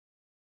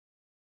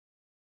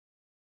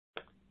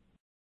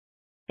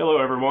Hello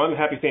everyone,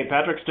 happy St.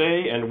 Patrick's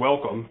Day and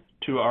welcome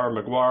to our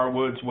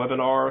McGuireWoods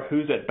webinar,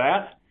 Who's at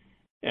Bat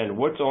and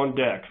What's on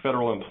Deck,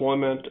 Federal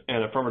Employment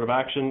and Affirmative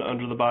Action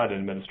under the Biden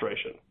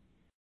Administration.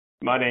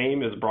 My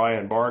name is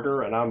Brian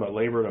Barger and I'm a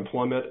Labor and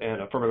Employment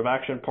and Affirmative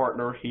Action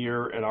Partner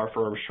here in our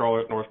firm's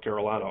Charlotte, North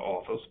Carolina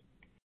office.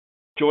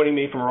 Joining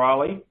me from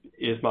Raleigh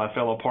is my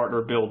fellow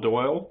partner Bill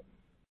Doyle,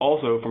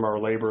 also from our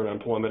Labor and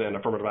Employment and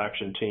Affirmative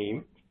Action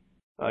team.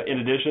 In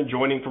addition,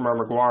 joining from our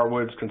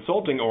McGuireWoods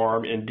Consulting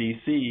arm in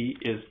D.C.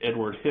 is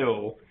Edward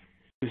Hill,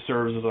 who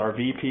serves as our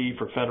VP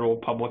for Federal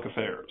Public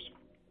Affairs.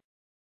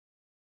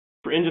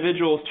 For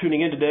individuals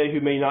tuning in today who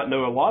may not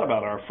know a lot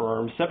about our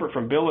firm, separate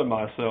from Bill and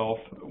myself,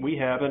 we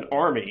have an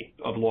army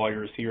of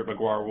lawyers here at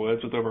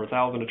McGuireWoods with over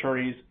 1,000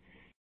 attorneys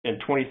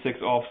and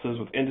 26 offices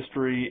with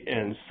industry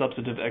and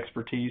substantive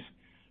expertise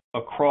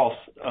across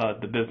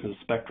the business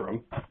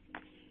spectrum.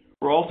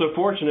 We're also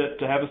fortunate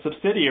to have a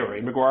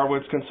subsidiary,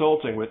 McGuireWoods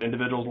Consulting, with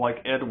individuals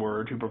like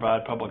Edward who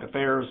provide public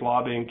affairs,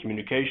 lobbying,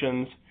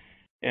 communications,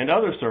 and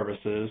other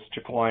services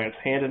to clients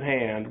hand in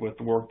hand with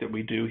the work that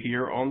we do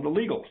here on the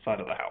legal side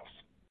of the house.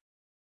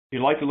 If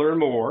you'd like to learn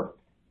more,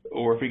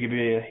 or if we can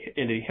be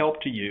any help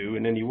to you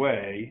in any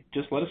way,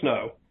 just let us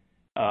know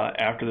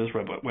after this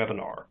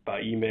webinar,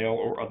 by email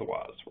or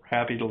otherwise. We're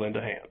happy to lend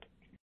a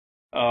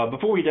hand.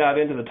 Before we dive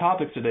into the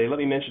topics today, let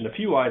me mention a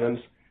few items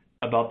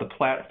about the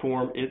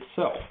platform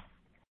itself.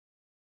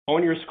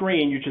 On your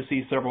screen, you should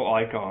see several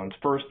icons.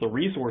 First, the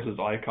resources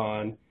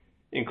icon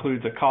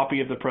includes a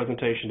copy of the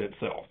presentation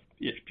itself.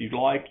 If you'd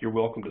like, you're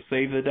welcome to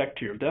save the deck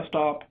to your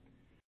desktop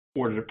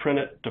or to print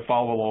it to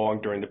follow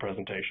along during the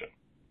presentation.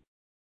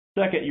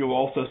 Second, you'll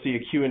also see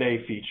a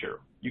Q&A feature.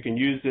 You can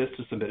use this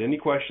to submit any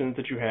questions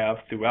that you have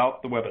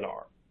throughout the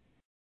webinar.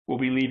 We'll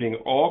be leaving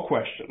all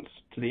questions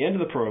to the end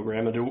of the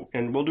program,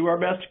 and we'll do our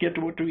best to get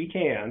to what we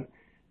can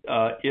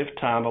if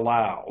time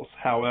allows.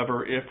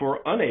 However, if we're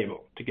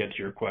unable to get to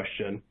your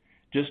question,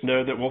 just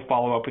know that we'll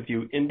follow up with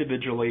you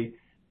individually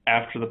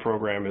after the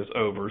program is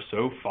over,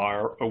 so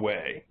fire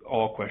away.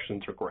 All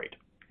questions are great.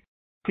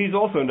 Please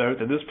also note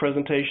that this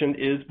presentation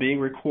is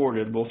being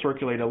recorded. We'll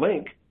circulate a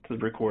link to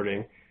the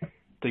recording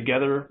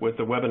together with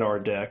the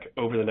webinar deck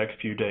over the next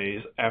few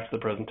days after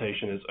the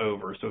presentation is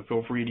over. So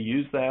feel free to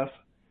use that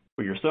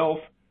for yourself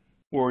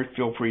or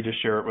feel free to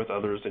share it with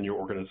others in your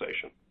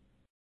organization.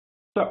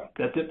 So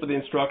that's it for the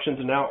instructions,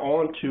 and now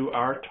on to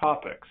our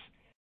topics.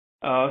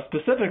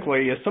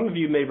 Specifically, as some of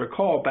you may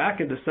recall, back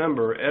in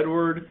December,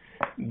 Edward,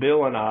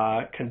 Bill, and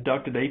I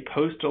conducted a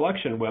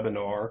post-election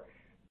webinar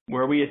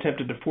where we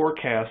attempted to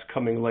forecast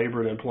coming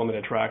labor and employment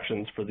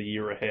attractions for the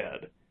year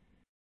ahead.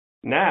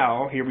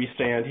 Now, here we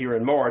stand here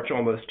in March,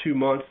 almost 2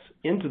 months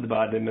into the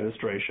Biden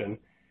administration,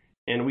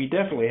 and we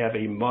definitely have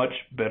a much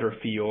better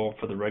feel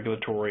for the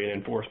regulatory and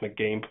enforcement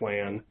game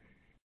plan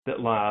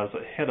that lies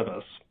ahead of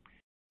us.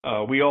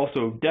 We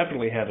also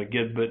definitely have a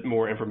good bit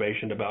more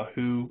information about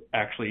who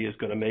actually is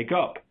going to make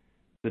up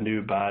the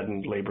new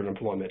Biden labor and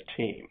employment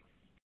team.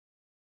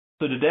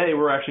 So today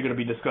we're actually going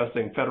to be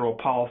discussing federal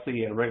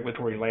policy and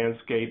regulatory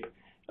landscape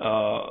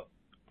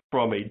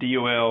from a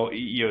DOL,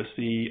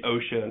 EEOC,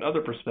 OSHA, and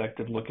other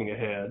perspective looking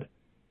ahead.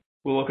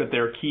 We'll look at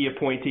their key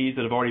appointees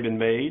that have already been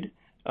made,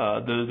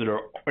 those that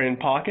are in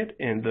pocket,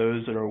 and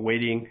those that are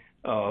awaiting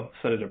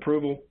Senate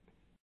approval.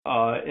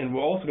 And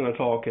we're also going to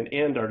talk and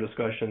end our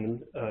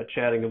discussion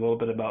chatting a little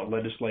bit about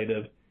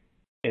legislative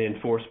and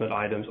enforcement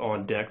items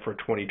on deck for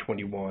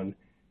 2021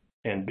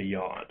 and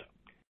beyond.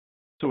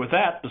 So with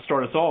that, to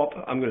start us off,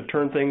 I'm going to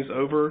turn things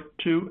over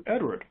to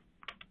Edward.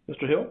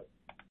 Mr. Hill?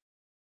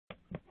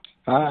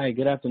 Hi,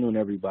 good afternoon,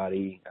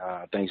 everybody.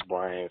 Thanks,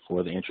 Brian,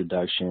 for the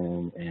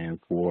introduction and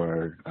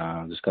for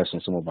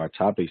discussing some of our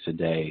topics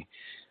today.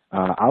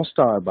 I'll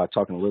start by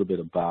talking a little bit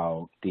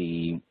about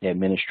the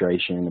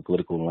administration, the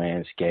political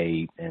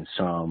landscape, and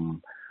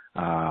some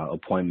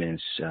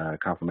appointments,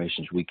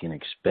 confirmations we can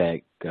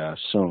expect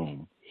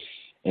soon.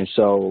 And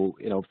so,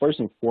 first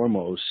and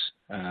foremost,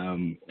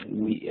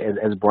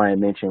 as Brian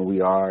mentioned, we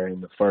are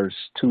in the first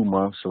 2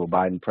 months of a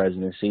Biden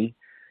presidency,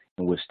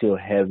 and we're still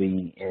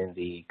heavy in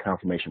the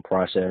confirmation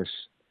process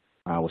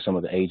with some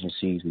of the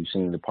agencies. We've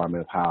seen the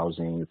Department of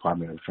Housing,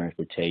 Department of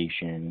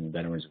Transportation,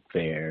 Veterans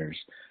Affairs,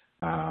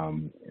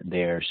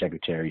 their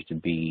secretaries to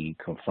be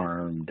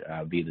confirmed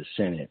via the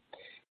Senate.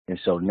 And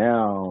so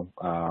now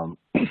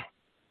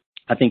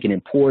I think an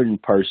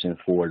important person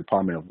for the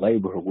Department of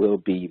Labor will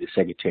be the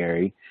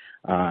secretary.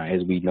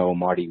 As we know,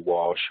 Marty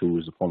Walsh, who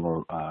is the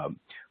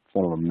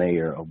former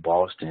mayor of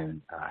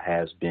Boston,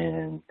 has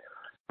been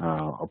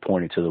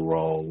appointed to the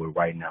role. We're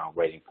right now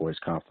waiting for his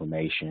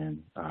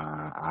confirmation.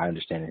 I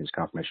understand that his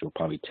confirmation will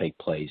probably take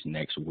place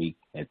next week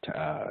at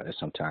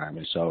some time.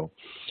 And so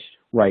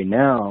right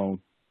now,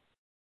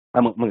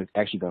 I'm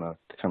actually going to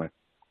kind of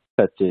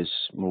cut this,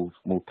 move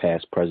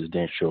past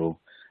presidential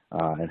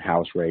and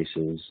House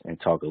races and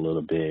talk a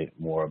little bit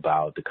more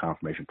about the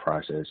confirmation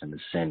process in the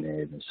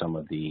Senate and some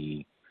of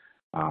the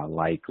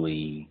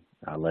likely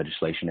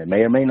legislation that may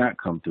or may not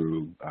come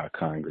through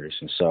Congress.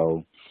 And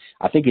so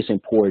I think it's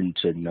important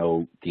to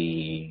note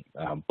the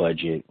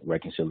budget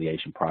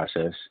reconciliation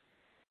process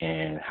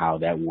and how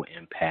that will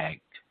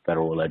impact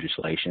federal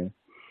legislation.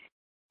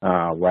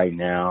 Right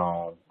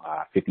now,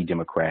 50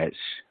 Democrats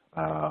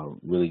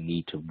really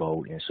need to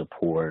vote in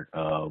support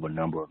of a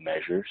number of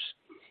measures.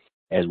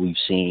 As we've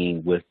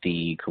seen with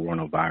the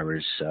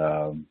coronavirus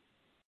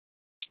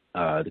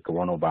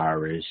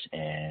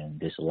and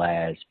this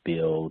last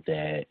bill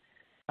that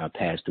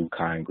passed through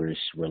Congress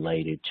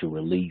related to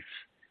relief,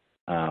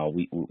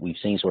 we've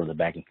seen sort of the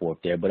back and forth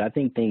there, but I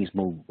think things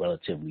move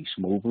relatively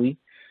smoothly.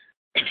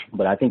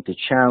 But I think the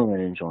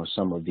challenge on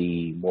some of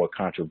the more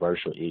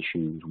controversial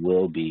issues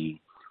will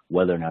be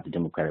whether or not the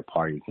Democratic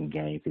Party can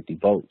gain 50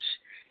 votes.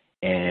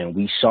 And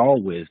we saw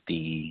with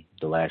the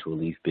last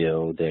relief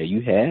bill that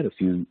you had a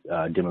few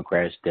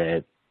Democrats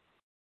that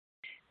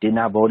did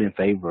not vote in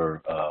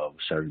favor of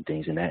certain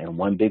things, and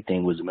one big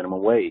thing was the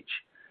minimum wage.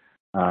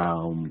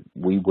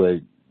 We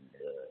would,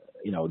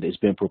 it's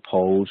been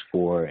proposed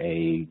for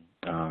a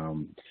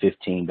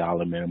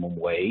 $15 minimum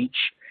wage.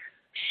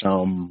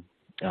 Some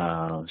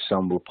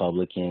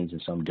Republicans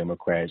and some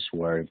Democrats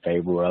were in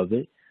favor of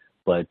it,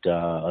 but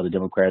other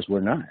Democrats were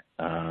not.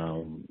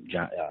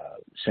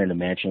 Senator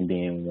Manchin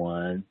being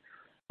one.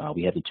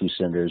 We had the two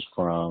senators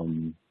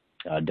from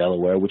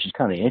Delaware, which is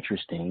kind of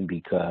interesting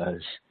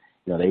because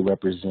they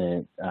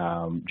represent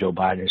Joe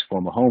Biden's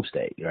former home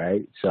state,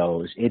 right?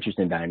 So it's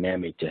interesting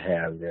dynamic to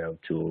have them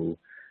to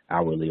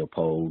outwardly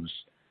oppose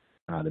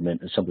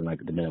something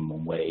like the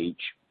minimum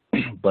wage.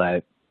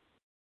 But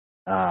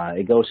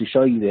it goes to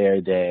show you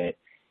there that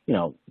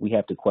we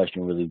have to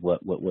question really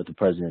what the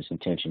president's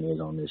intention is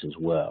on this as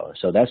well.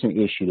 So that's an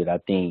issue that I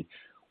think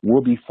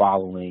we'll be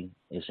following.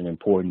 It's an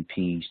important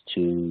piece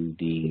to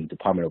the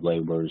Department of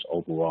Labor's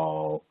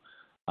overall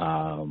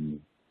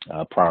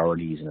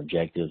priorities and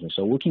objectives. And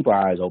so we'll keep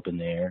our eyes open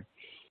there.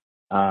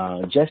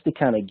 Just to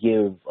kind of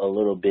give a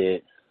little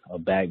bit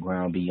of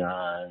background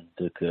beyond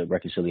the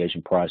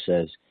reconciliation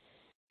process,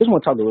 I just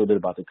want to talk a little bit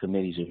about the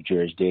committees of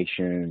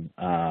jurisdiction.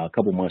 A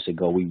couple months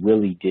ago, we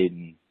really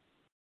didn't.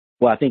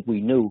 Well, I think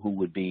we knew who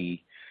would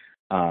be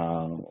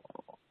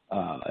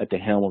at the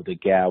helm of the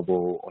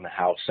gavel on the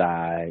House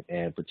side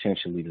and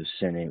potentially the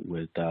Senate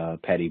with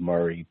Patty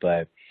Murray.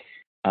 But,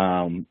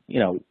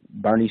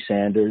 Bernie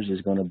Sanders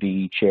is going to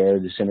be chair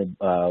of the Senate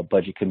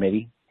Budget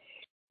Committee.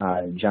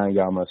 John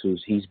Yarmouth,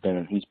 he's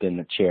been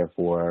the chair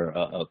for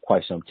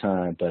quite some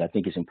time, but I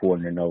think it's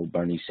important to know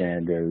Bernie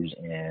Sanders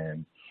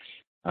and,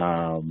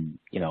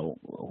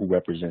 who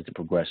represents the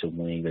progressive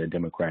wing of the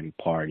Democratic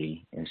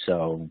Party. And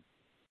so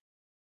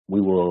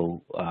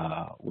we'll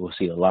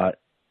see a lot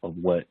of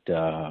what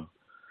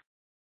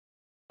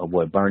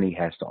Bernie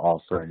has to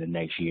offer in the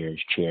next year as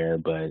chair,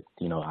 but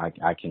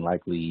I can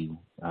likely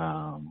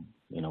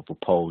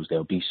propose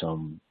there'll be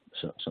some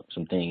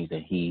things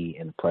that he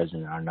and the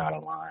president are not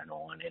aligned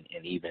on,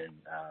 and even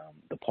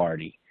the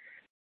party.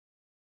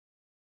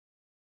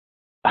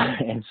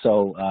 And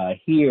so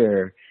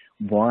here,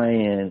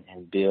 Brian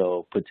and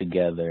Bill put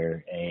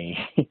together a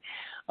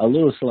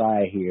little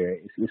slide here.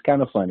 It's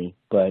kind of funny,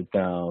 but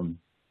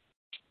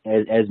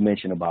as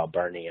mentioned about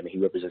Bernie, I mean, he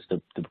represents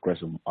the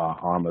progressive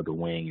arm of the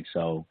wing. And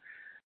so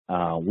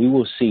we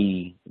will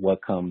see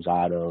what comes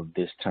out of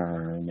this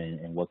term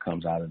and what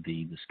comes out of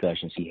the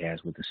discussions he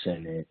has with the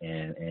Senate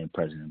and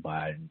President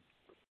Biden.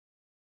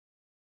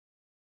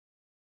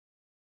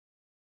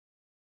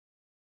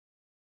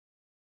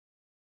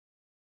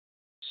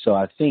 So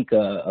I think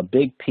a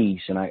big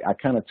piece, and I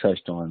kind of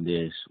touched on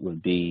this,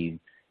 would be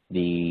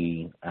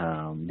the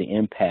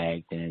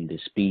impact and the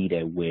speed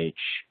at which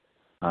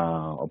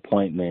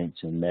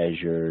appointments and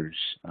measures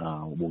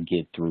will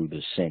get through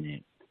the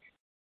Senate.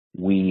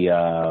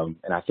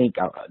 And I think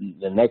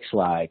the next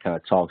slide kind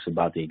of talks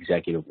about the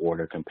executive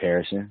order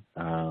comparison.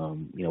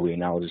 We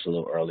acknowledged this a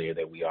little earlier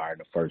that we are in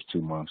the first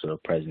 2 months of the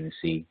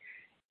presidency,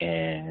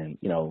 and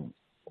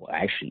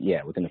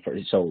within the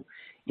first. So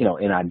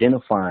in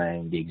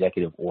identifying the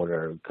executive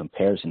order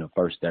comparison the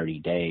first 30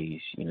 days,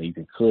 you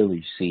can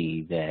clearly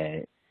see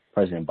that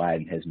President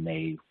Biden has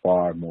made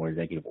far more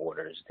executive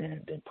orders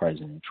than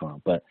President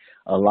Trump. But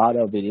a lot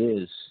of it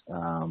is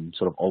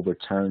sort of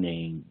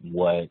overturning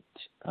what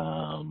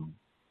former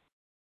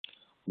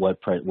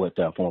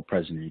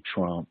President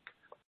Trump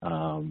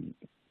had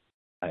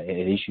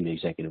issued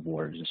executive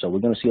orders. And so we're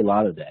going to see a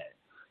lot of that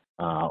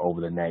over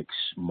the next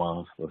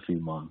month or few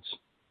months.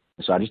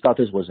 And so I just thought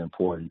this was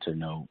important to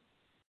note.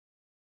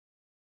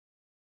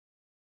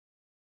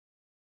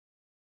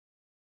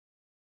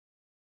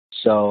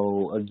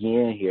 So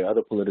again, here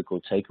other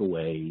political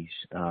takeaways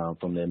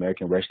from the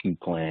American Rescue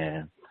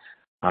Plan,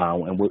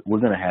 and we're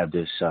going to have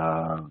this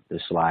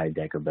slide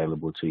deck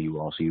available to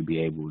you all, so you'll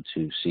be able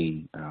to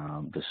see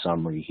the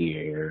summary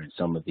here and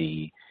some of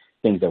the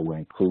things that were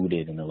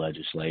included in the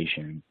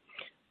legislation.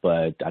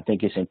 But I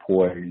think it's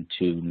important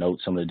to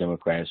note some of the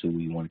Democrats who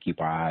we want to keep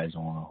our eyes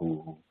on,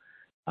 who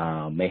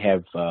may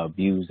have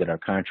views that are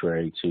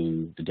contrary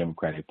to the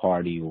Democratic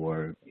Party,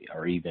 or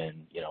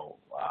even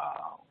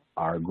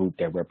our group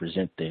that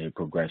represent the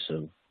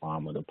progressive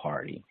arm of the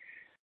party.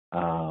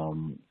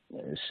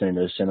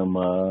 Senator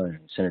Sinema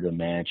and Senator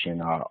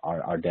Manchin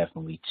are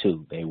definitely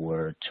two. They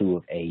were two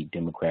of 8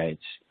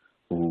 Democrats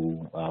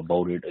who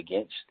voted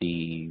against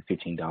the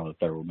 $15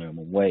 federal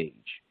minimum wage.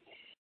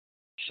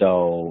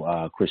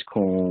 So Chris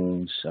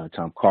Coons,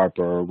 Tom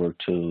Carper were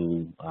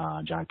two,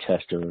 John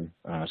Tester.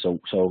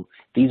 So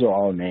these are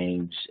all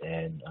names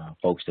and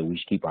folks that we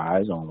should keep our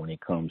eyes on when it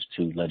comes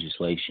to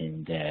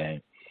legislation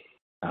that,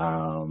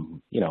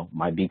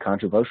 might be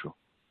controversial.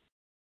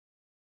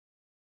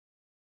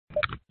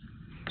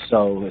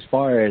 So as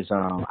far as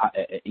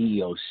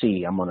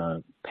EEOC, I'm going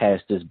to pass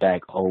this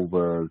back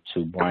over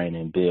to Brian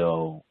and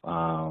Bill,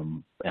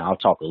 and I'll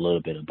talk a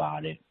little bit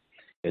about it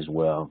as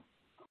well.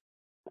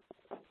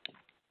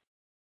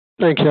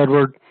 Thanks,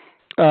 Edward.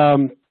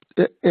 And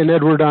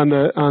Edward, on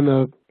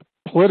the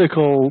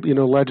political,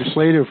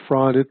 legislative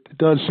front, it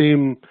does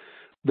seem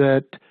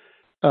that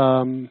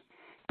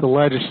the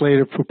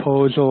legislative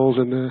proposals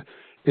and the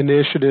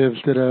initiatives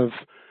that have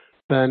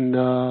been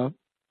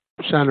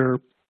center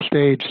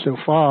stage so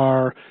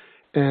far,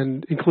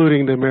 and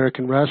including the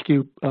American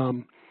Rescue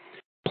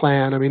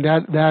Plan, I mean,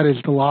 that is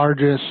the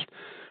largest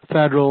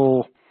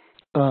federal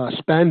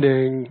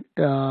spending,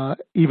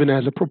 even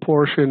as a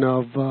proportion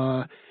of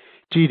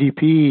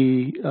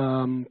GDP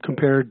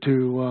compared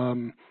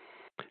to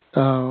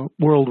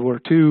World War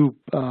II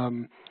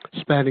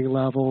spending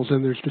levels.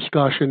 And there's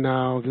discussion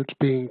now that's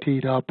being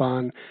teed up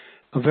on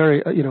a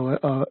very,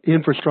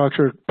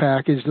 infrastructure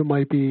package that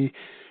might be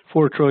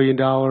 $4 trillion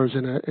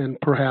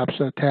and perhaps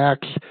a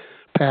tax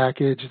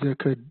package that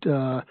could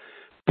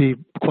be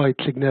quite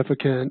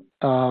significant.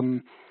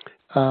 And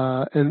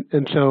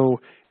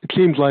so it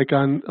seems like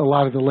on a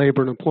lot of the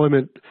labor and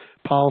employment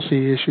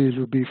policy issues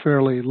would be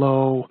fairly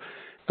low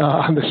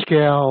on the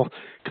scale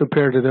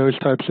compared to those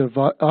types of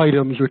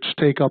items, which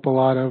take up a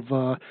lot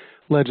of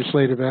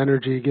legislative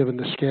energy given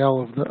the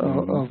scale of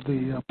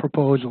the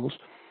proposals.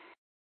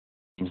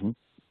 Mm-hmm.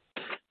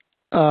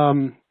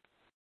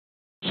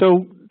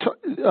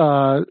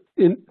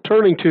 In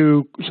turning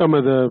to some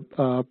of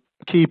the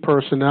key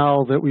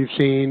personnel that we've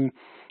seen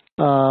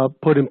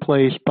put in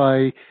place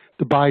by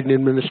the Biden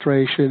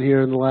administration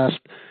here in the last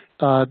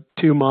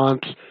 2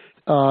 months,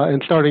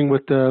 and starting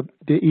with the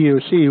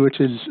EEOC, which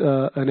is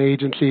an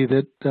agency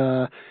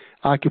that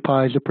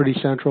occupies a pretty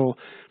central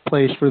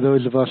place for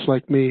those of us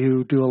like me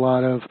who do a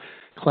lot of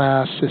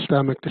class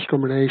systemic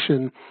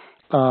discrimination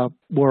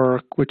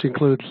work, which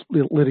includes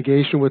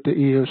litigation with the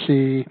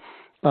EEOC,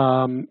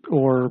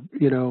 or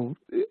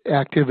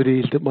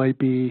activities that might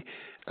be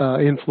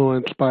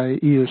influenced by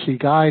EEOC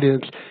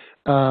guidance.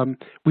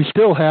 We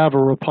still have a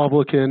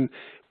Republican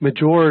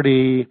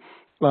majority.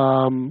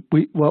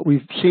 What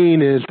we've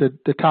seen is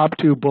that the top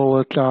 2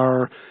 bullets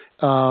are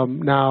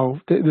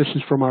now. This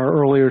is from our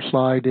earlier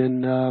slide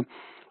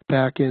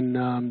back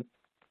in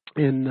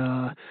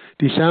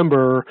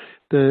December.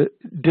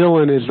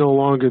 Dillon is no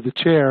longer the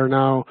chair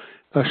now.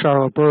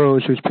 Charlotte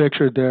Burrows, who's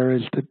pictured there,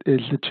 is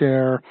the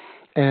chair,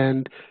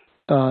 and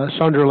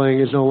Sunderling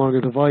is no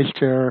longer the vice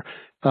chair.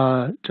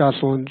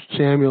 Jocelyn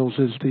Samuels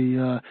is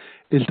the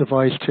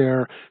vice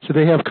chair. So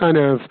they have kind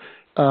of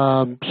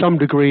some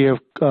degree of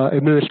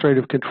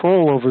administrative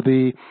control over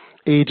the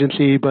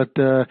agency, but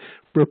the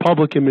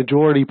Republican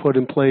majority put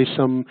in place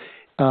some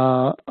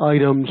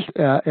items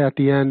at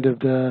the end of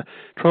the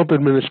Trump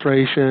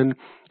administration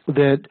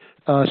that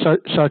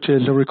such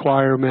as a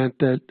requirement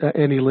that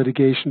any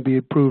litigation be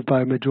approved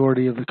by a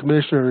majority of the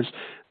commissioners,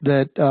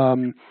 that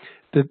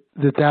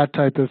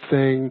type of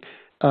thing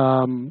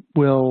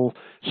will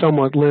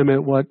somewhat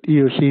limit what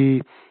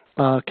EEOC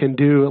can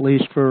do, at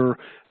least for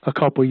a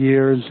couple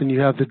years. And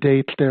you have the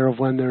dates there of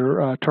when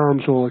their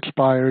terms will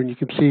expire, and you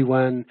can see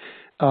when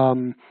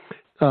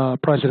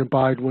President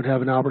Biden would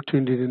have an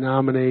opportunity to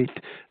nominate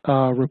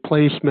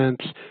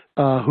replacements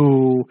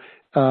who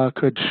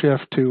could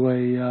shift to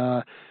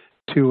a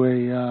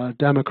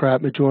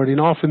Democrat majority.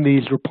 And often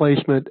these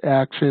replacement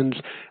actions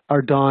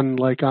are done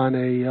like on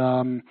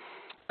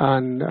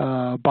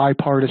a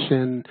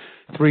bipartisan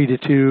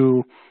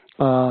 3-2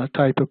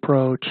 type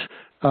approach.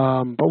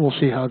 But we'll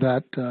see how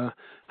that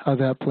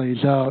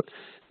plays out.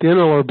 The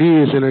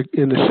NLRB is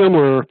in a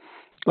similar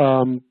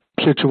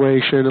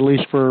situation, at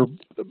least for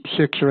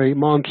 6 or 8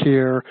 months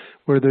here,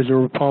 where there's a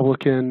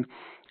Republican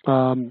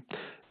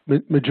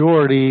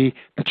majority.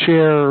 The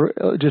chair,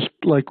 just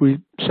like we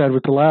said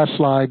with the last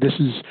slide,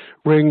 John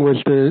Ring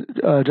was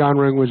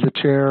the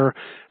chair,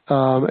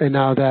 and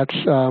now that's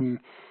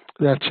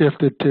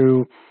shifted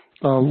to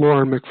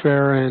Lauren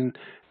McFerrin.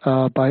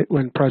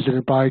 When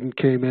President Biden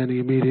came in, he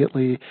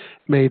immediately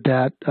made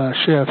that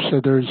shift. So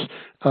there's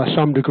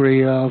some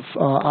degree of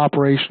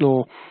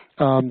operational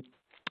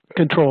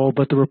control,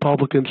 but the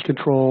Republicans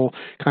control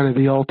kind of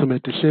the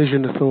ultimate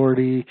decision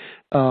authority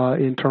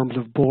in terms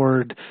of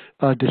board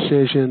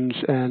decisions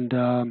and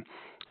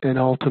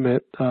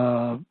ultimate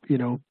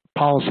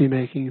policy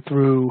making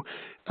through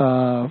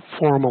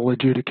formal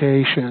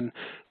adjudication.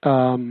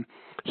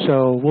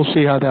 So we'll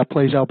see how that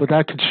plays out, but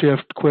that could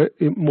shift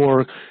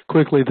more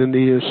quickly than the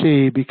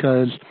EEOC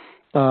because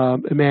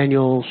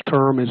Emmanuel's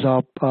term is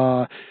up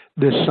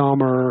this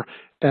summer,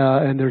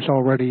 and there's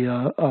already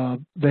a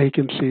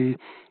vacancy,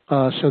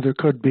 so there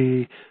could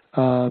be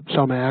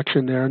some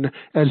action there. And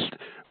as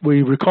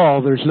we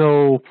recall, there's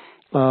no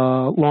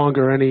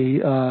longer any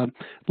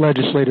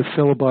legislative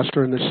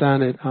filibuster in the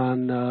Senate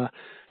on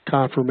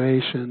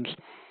confirmations.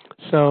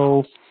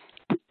 So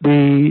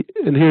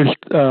and here's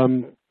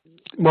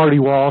Marty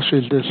Walsh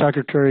is the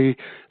Secretary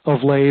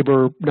of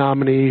Labor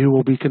nominee who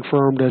will be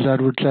confirmed, as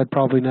Edward said,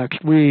 probably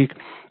next week.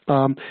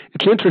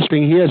 It's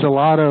interesting.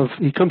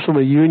 He comes from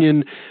a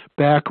union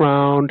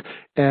background,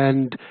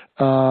 and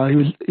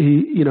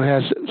he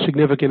has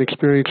significant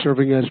experience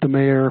serving as the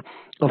mayor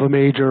of a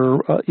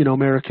major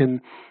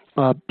American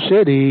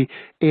city,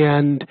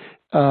 and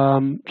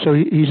so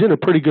he's in a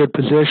pretty good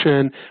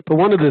position. But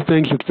one of the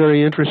things that's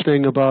very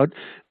interesting about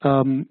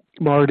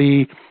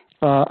Marty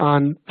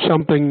on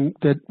something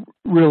that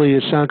really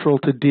is central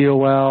to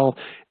DOL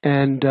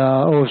and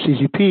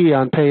OFCCP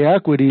on pay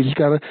equity, he's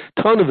got a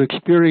ton of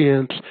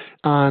experience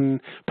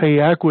on pay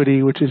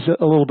equity, which is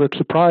a little bit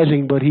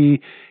surprising, but he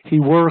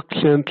worked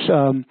since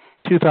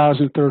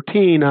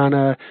 2013 on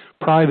a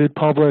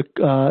private-public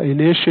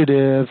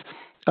initiative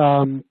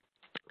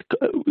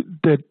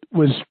that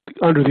was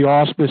under the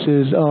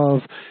auspices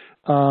of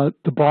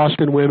the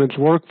Boston Women's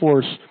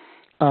Workforce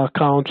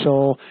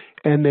Council,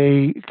 and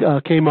they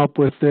came up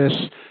with this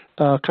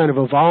kind of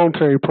a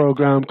voluntary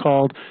program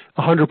called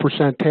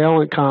 100%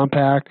 Talent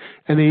Compact,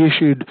 and they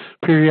issued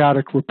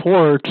periodic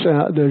reports.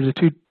 There's a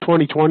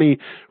 2020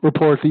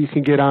 report that you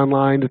can get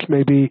online that's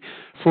maybe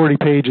 40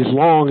 pages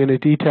long, and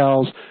it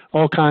details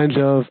all kinds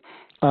of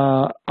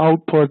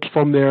outputs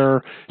from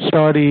their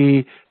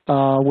study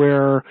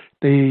where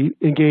they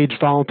engage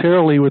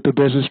voluntarily with the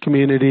business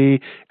community,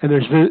 and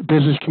there's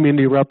business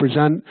community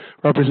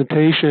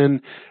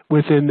representation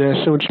within this.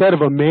 So instead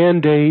of a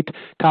mandate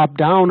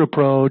top-down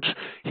approach,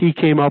 he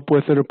came up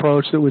with an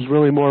approach that was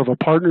really more of a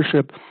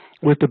partnership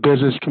with the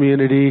business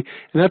community,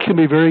 and that's going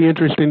to be very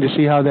interesting to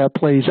see how that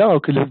plays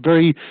out, because it's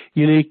very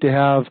unique to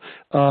have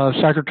a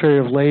Secretary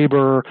of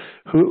Labor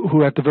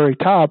who at the very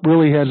top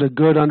really has a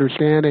good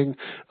understanding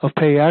of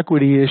pay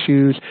equity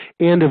issues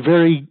and a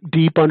very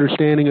deep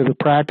understanding of the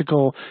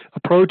practical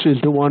approaches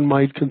that one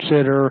might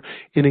consider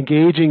in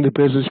engaging the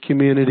business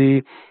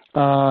community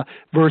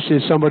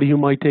versus somebody who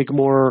might take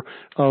more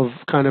of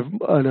kind of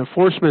an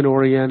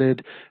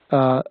enforcement-oriented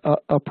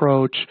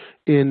approach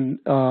in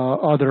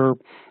other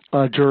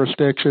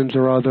jurisdictions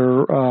or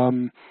other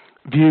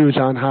views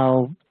on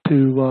how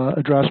to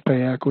address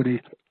pay equity.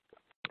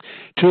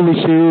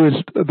 Julie Sue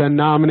has been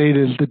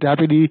nominated as the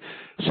Deputy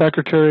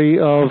Secretary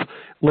of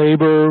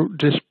Labor,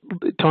 just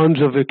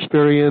tons of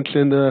experience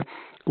in the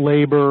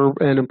labor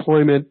and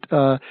employment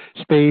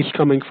space,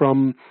 coming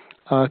from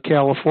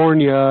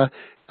California.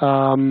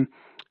 Is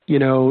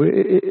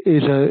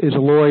a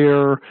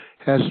lawyer,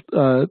 has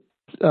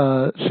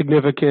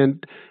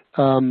significant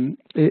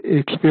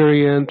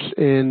experience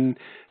in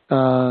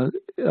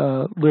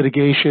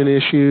litigation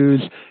issues,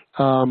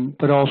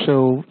 but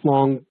also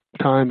long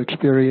time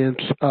experience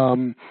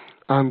on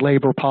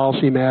labor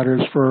policy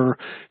matters for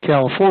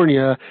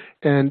California.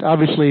 And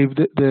obviously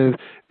the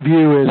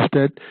view is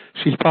that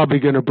she's probably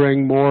going to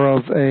bring more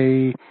of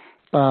a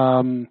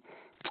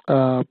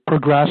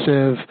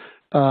progressive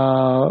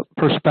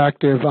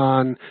perspective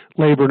on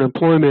labor and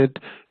employment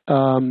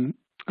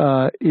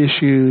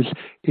issues,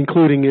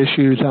 including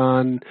issues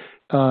on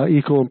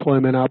equal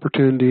employment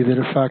opportunity that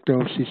affect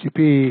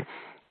OFCCP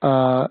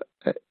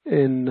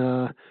in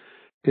the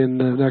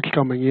next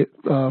coming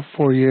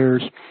 4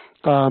 years.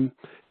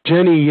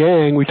 Jenny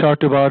Yang, we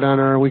talked about on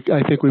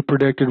I think we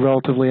predicted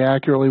relatively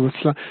accurately with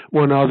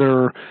one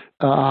other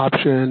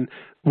option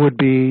would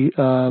be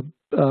the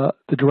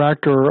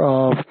director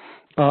of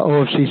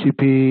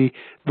OFCCP,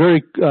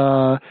 very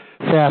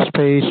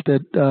fast-paced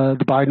that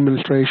the Biden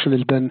administration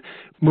has been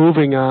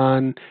moving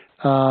on.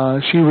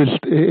 She was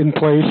in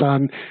place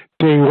on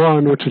day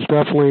one, which is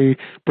definitely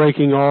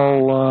breaking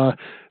all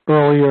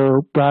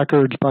earlier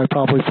records by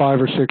probably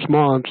 5 or 6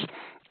 months.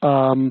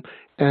 And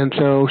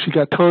so she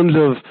got tons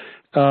of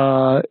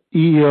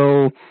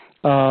EEO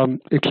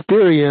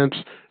experience,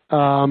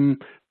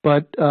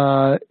 but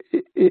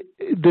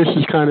this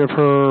is kind of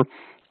her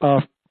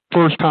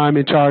first time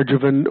in charge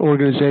of an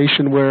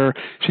organization where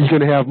she's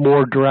going to have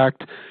more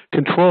direct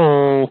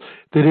control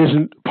that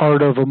isn't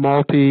part of a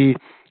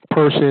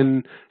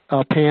multi-person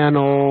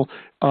panel,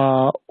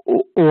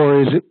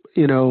 or is it,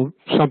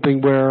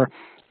 something where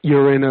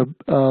you're in a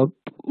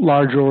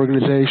larger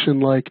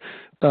organization like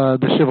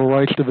the Civil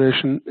Rights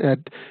Division at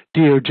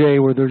DOJ,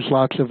 where there's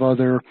lots of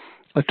other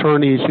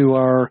attorneys who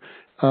are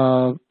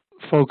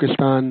focused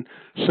on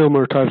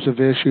similar types of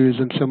issues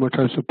and similar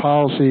types of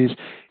policies.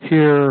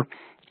 Here,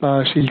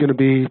 she's going to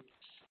be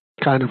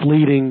kind of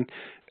leading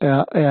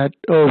at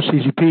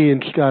OFCCP,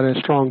 and she's got a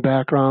strong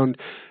background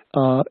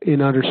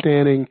in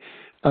understanding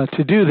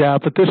to do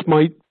that. But this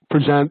might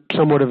present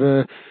somewhat of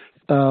a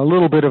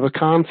little bit of a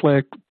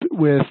conflict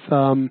with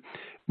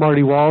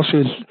Marty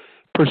Walsh's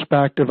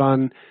perspective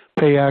on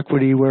pay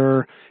equity,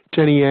 where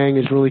Jenny Yang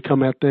has really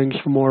come at things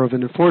from more of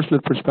an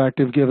enforcement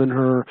perspective, given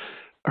her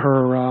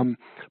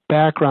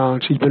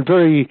background. She's been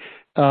very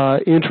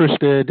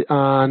interested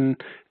on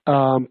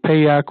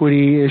pay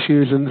equity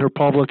issues, and her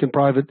public and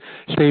private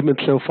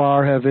statements so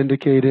far have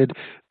indicated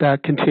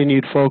that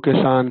continued focus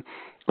on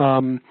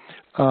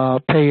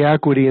pay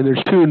equity. And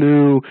there's two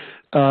new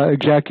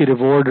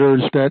executive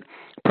orders that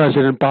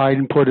President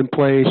Biden put in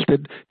place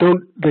that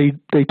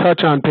they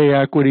touch on pay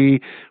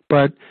equity,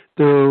 but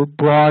they're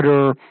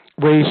broader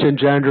race and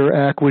gender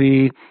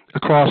equity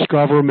across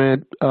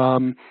government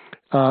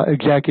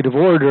executive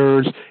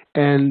orders,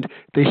 and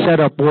they set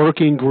up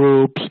working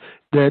groups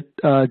that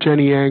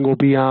Jenny Yang will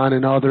be on,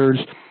 and others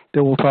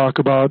that we'll talk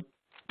about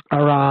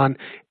are on.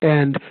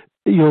 And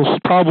you'll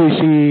probably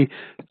see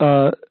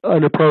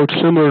an approach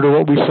similar to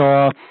what we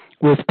saw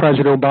with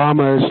President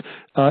Obama's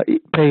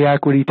pay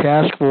equity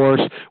task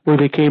force, where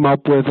they came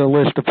up with a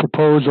list of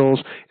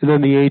proposals, and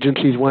then the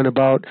agencies went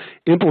about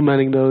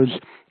implementing those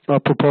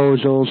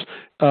proposals.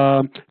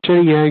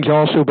 Jenny Yang's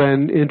also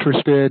been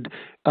interested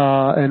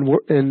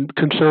and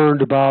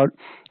concerned about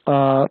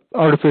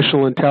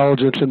artificial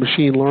intelligence and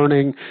machine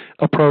learning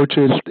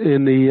approaches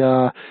in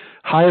the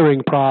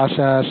hiring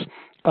process,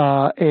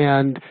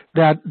 and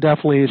that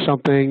definitely is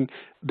something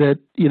that,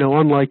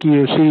 unlike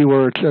EOC,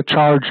 where it's a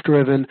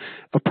charge-driven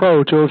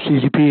approach,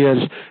 OFCCP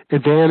has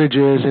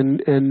advantages,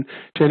 and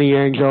Jenny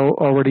Yang's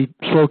already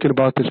spoken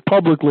about this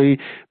publicly.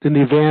 Then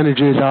the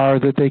advantages are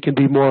that they can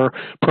be more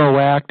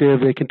proactive,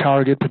 they can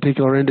target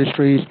particular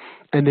industries,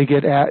 and they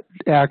get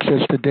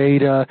access to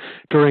data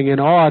during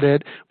an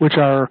audit, which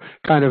are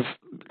kind of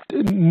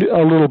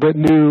a little bit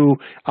new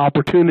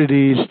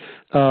opportunities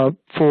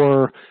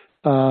for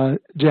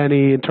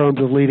Jenny in terms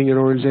of leading an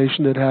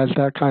organization that has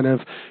that kind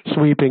of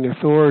sweeping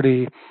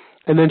authority.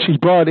 And then she's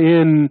brought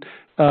in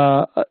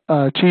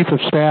a chief of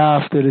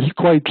staff that is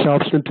quite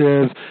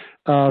substantive,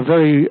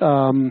 very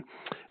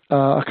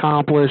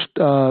accomplished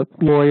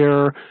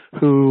lawyer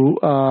who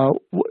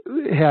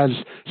has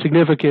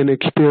significant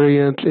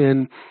experience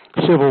in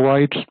civil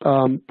rights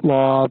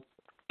law,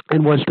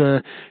 and was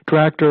the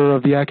director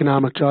of the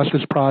Economic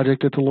Justice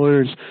Project at the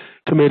Lawyers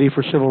Committee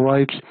for Civil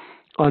Rights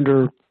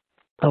under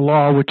a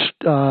law, which,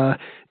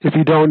 if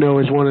you don't know,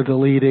 is one of the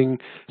leading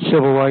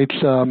civil rights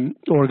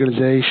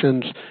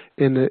organizations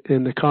in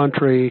the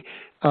country,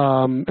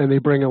 and they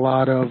bring a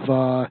lot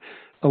of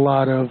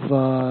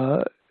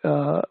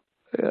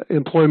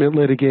employment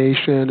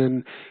litigation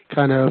and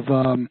kind of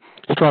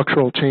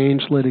structural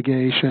change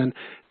litigation.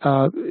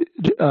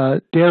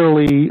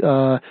 Darrelly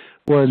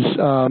was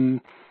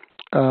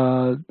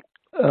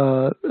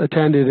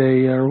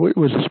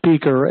a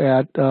speaker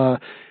at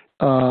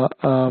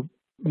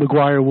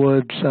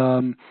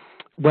McGuireWoods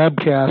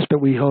webcast that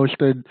we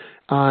hosted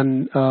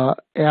on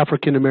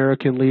African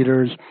American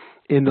leaders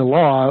in the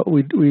law.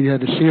 We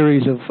had a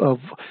series of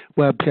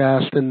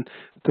webcasts, and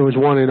there was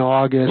one in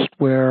August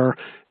where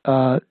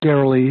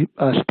Darrelly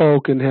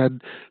spoke and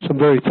had some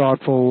very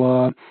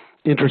thoughtful,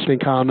 interesting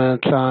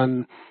comments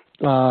on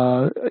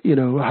how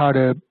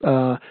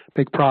to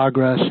make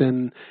progress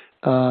in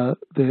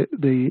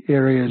the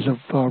areas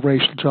of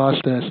racial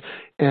justice.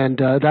 And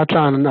that's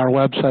on our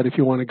website if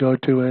you want to go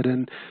to it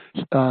and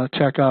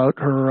check out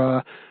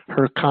her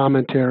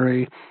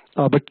commentary.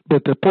 But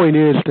the point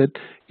is that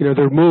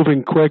they're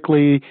moving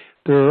quickly.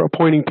 They're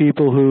appointing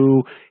people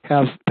who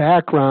have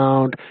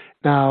background.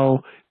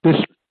 Now, this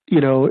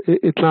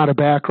it's not a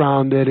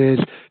background that is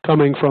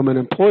coming from an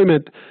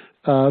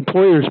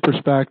employer's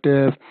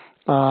perspective.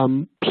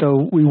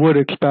 So we would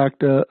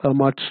expect a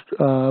much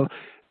or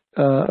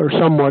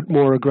somewhat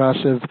more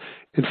aggressive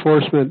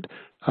enforcement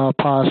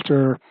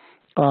posture.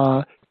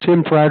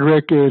 Tim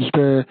Frederick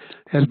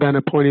has been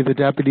appointed the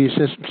Deputy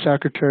Assistant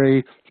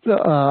Secretary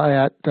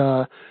at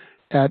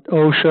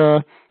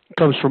OSHA.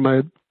 Comes from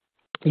a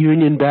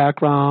union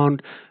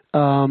background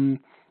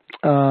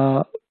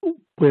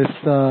with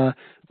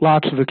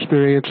lots of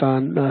experience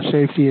on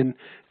safety and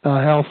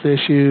health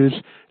issues,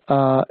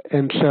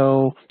 and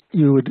so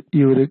you would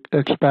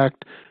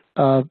expect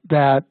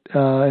that.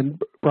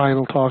 And Brian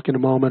will talk in a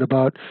moment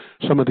about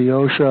some of the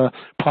OSHA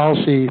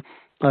policy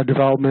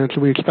developments.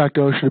 We expect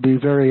OSHA to be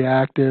very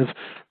active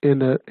in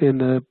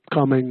the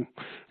coming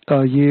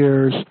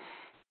years.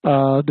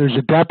 There's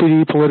a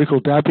political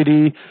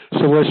deputy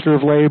solicitor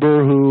of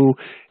labor who,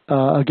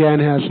 again,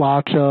 has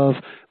lots of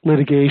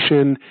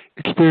litigation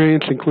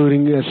experience,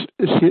 including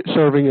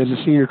serving as a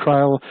senior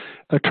trial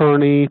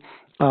attorney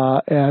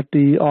at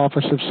the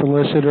Office of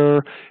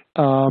Solicitor.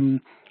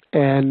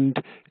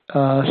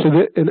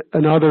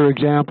 Another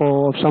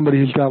example of somebody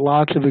who's got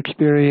lots of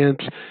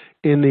experience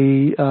in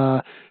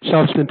the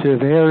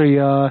substantive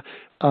area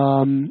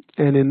and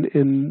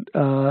in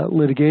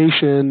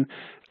litigation,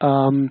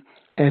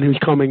 and who's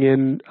coming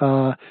in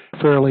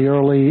fairly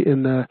early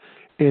in the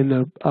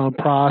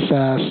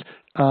process,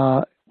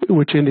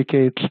 which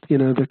indicates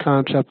the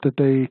concept that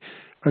they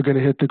are going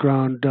to hit the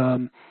ground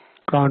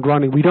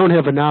running. We don't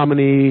have a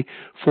nominee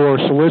for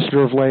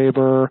solicitor of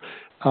labor,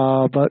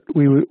 but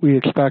we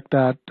expect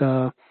that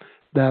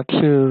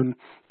soon.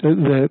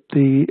 The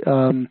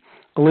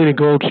Alina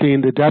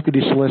Goldstein, the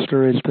deputy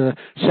solicitor, is the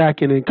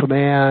second in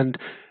command.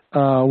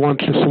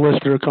 Once the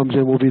solicitor comes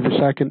in, will be the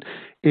second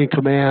in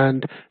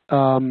command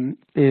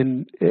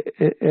in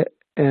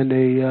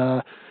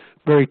a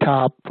very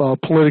top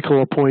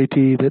political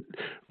appointee that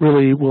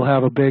really will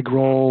have a big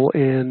role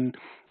in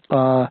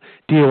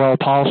DOL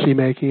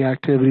policymaking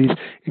activities,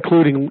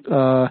 including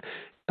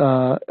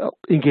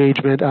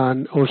engagement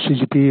on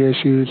OCCP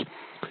issues.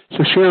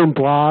 So Sharon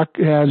Block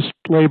has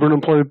labor and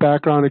employment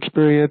background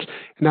experience.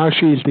 And now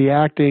she's the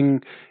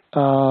acting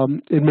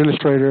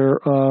administrator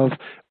of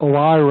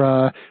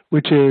OIRA,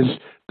 which is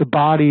the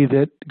body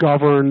that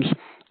governs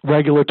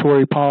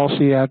regulatory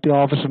policy at the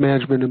Office of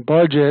Management and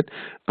Budget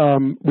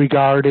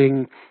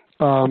regarding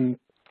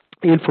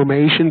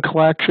information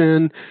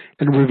collection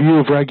and review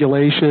of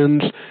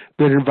regulations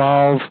that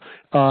involve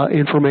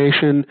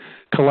information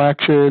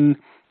collection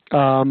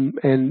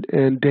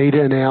and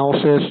data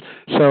analysis.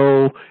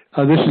 So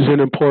this is an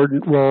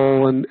important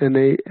role, and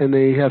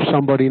they have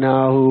somebody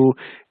now who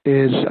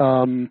is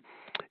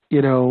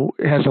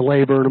has a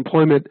labor and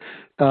employment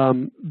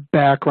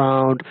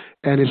background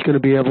and is going to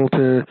be able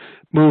to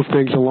move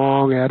things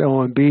along at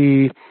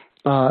OMB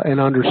and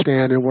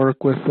understand and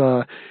work with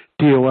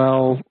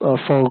DOL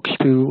folks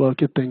to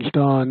get things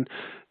done.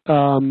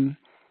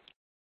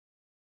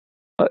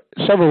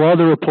 Several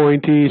other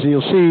appointees, and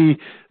you'll see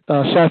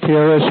Seth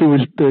Harris, who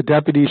was the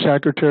Deputy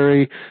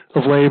Secretary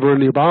of Labor in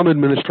the Obama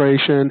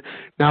administration,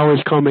 now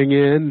is coming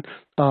in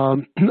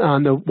on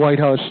the White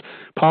House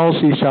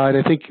policy side.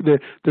 I think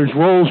there's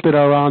roles that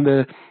are on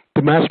the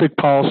Domestic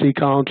Policy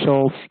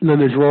Council, and then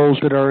there's roles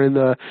that are in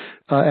the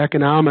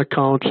Economic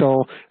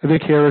Council. I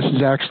think Harris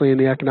is actually in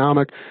the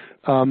Economic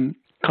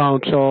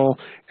Council,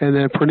 and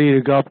then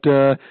Pranita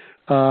Gupta,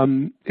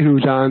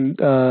 who's on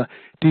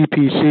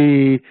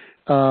DPC,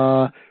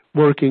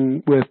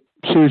 working with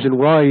Susan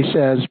Rice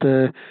as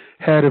the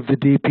head of the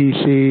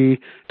DPC,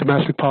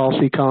 Domestic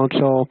Policy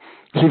Council.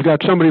 So you've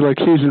got somebody like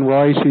Susan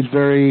Rice who's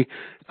very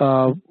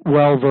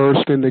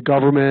well-versed in the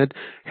government,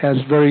 has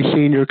very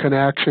senior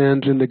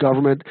connections in the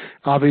government,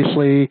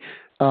 obviously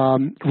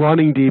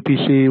running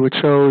DPC, which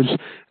shows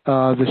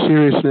the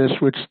seriousness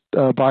which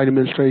Biden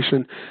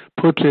administration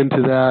puts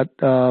into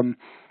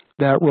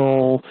that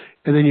role.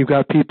 And then you've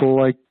got people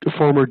like the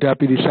former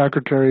Deputy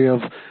Secretary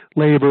of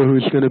Labor,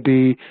 who's going to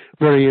be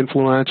very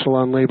influential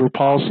on labor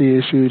policy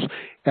issues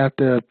at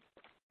the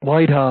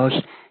White House.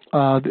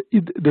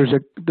 There's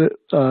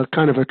a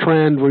kind of a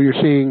trend where you're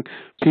seeing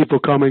people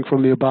coming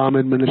from the Obama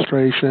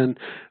administration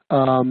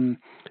into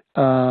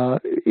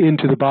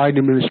the Biden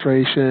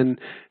administration.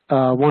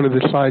 One of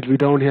the slides we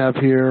don't have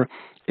here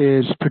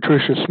is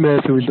Patricia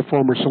Smith, who is the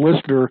former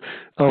Solicitor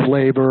of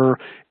Labor,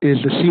 is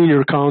the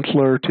senior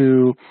counselor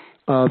to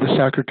the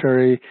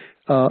Secretary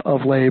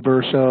of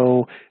Labor.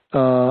 So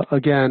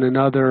again,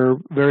 another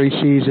very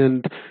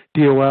seasoned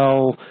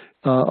DOL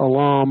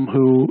alum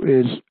who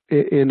is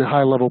in a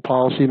high-level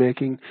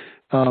policymaking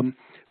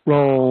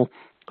role.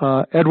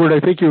 Edward, I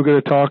think you were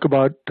going to talk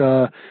about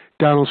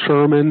Donald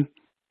Sherman.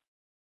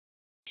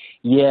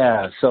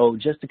 Yeah, so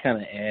just to kind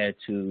of add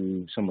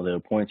to some of the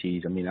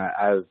appointees, I mean,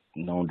 I've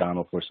known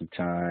Donald for some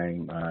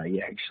time.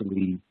 He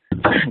actually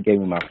gave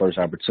me my first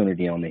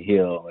opportunity on the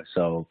Hill. And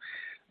so,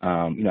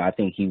 I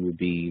think he would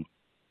be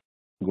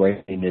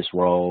great in this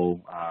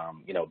role,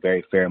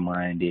 very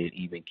fair-minded,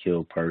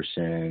 even-keeled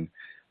person,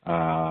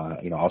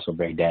 also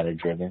very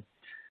data-driven.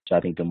 So I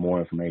think the more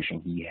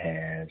information he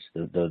has,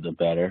 the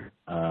better.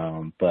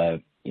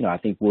 But I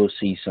think we'll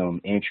see some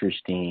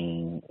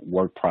interesting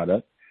work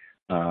product,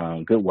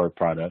 good work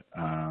product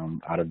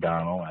out of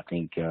Donald. I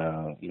think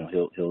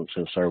he'll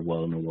serve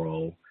well in the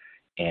role,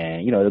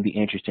 and it'll be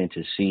interesting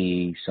to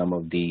see some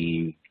of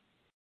the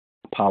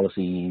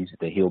policies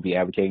that he'll be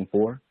advocating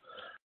for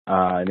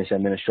in this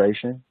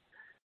administration.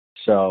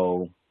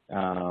 So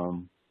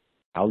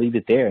I'll leave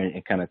it there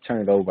and kind of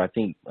turn it over. I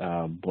think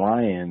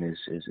Brian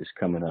is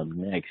coming up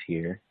next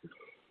here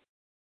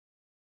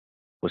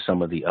with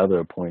some of the other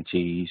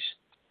appointees.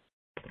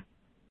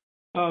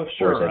 Oh,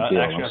 sure.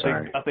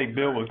 Actually, I think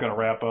Bill was going to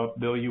wrap up.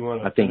 Bill, you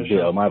want to? I think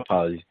Bill. My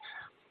apologies.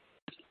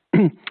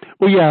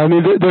 Well, yeah. I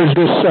mean, there's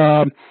this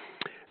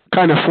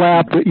kind of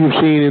flap that you've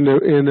seen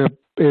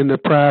in the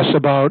press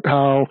about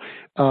how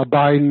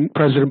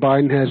President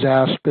Biden has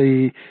asked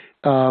the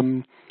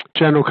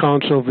General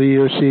Counsel of the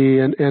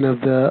EOC and of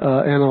the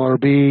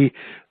NLRB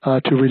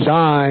to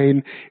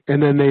resign,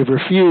 and then they've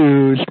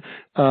refused,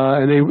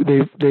 and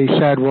they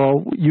said,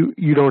 well,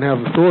 you don't have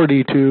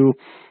authority to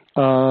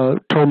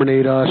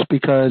terminate us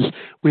because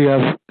we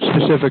have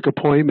specific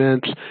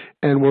appointments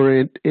and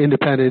we're in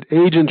independent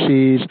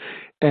agencies,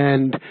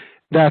 and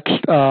that's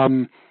a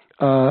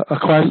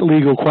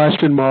legal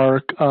question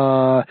mark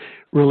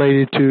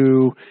related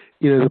to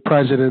the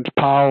president's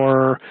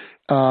power.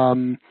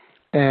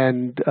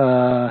 And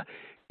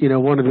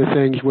one of the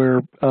things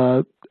where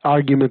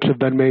arguments have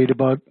been made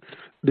about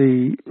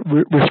the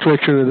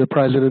restriction of the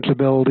president's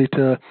ability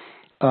to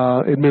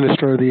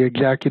administer the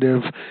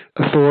executive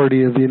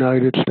authority of the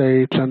United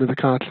States under the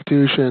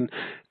Constitution.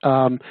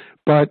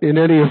 But in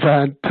any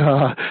event,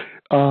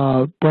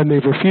 when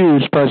they've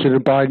refused,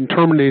 President Biden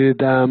terminated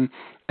them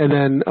and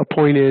then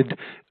appointed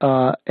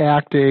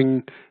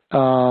acting,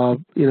 so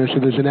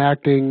there's an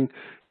acting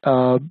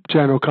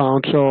general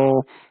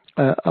counsel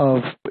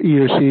of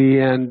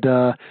ERC and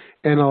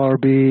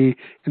NLRB,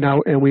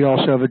 and we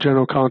also have a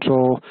general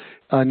counsel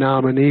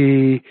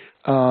nominee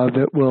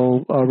that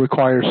will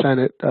require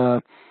Senate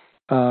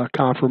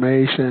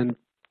confirmation.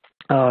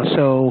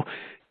 So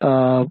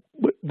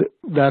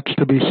that's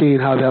to be seen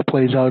how that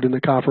plays out in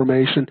the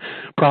confirmation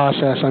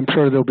process. I'm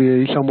sure there'll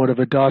be somewhat of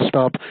a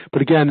dust-up,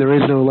 but again, there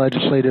is no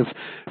legislative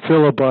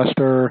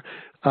filibuster,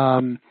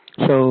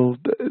 so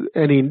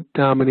any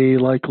nominee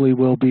likely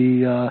will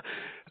be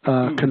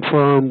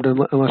confirmed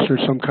unless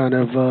there's some kind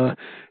of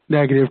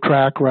negative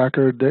track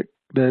record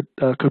that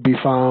could be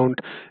found,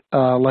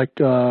 like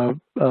the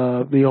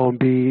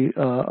OMB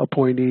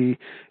appointee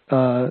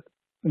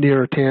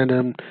near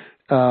tandem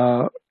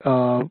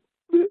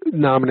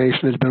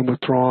nomination has been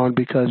withdrawn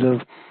because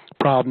of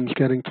problems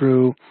getting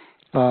through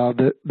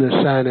the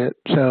Senate.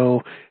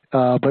 So,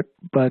 but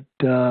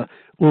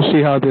we'll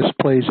see how this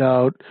plays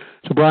out.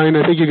 So, Brian,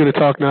 I think you're going to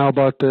talk now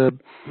about the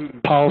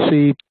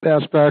policy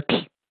aspects.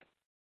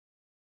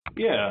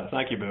 Yeah,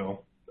 thank you,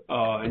 Bill.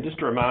 And just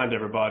to remind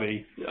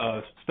everybody,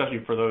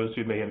 especially for those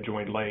who may have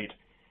joined late,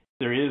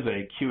 there is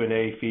a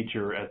Q&A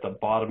feature at the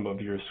bottom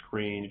of your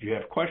screen. If you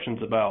have questions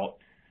about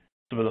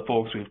some of the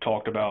folks we've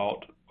talked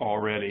about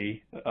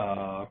already,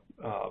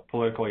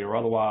 politically or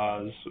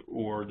otherwise,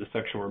 or the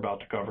section we're about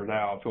to cover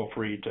now, feel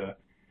free to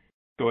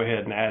go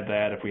ahead and add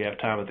that. If we have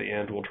time at the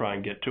end, we'll try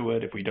and get to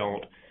it. If we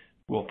don't,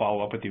 we'll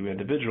follow up with you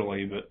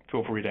individually, but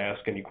feel free to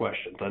ask any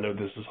questions. I know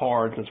this is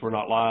hard since we're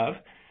not live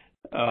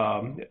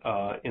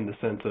in the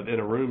sense of in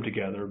a room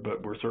together,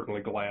 but we're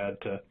certainly glad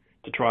to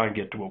try and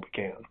get to what we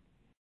can.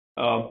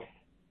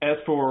 As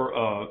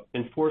for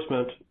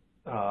enforcement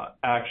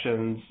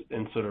actions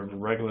and sort of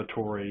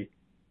regulatory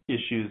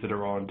issues that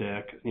are on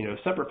deck,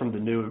 separate from the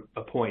new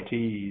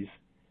appointees,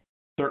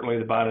 certainly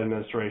the Biden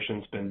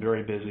administration's been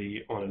very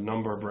busy on a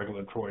number of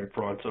regulatory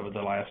fronts over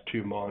the last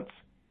 2 months.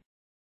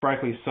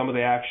 Frankly, some of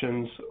the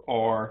actions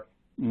are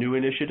new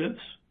initiatives.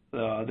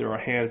 There are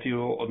a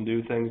handful of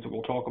new things that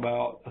we'll talk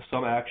about.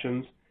 Some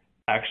actions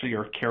actually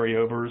are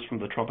carryovers from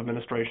the Trump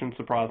administration,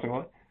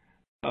 surprisingly.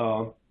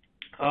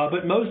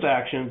 But most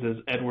actions, as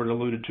Edward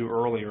alluded to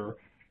earlier,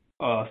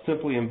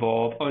 simply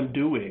involve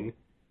undoing,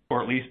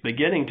 or at least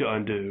beginning to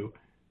undo,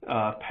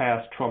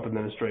 past Trump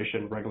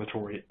administration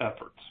regulatory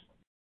efforts.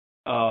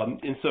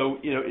 And so,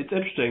 it's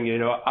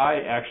interesting,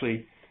 I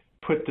actually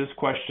put this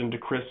question to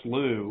Chris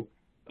Liu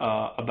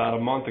about a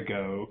month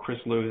ago. Chris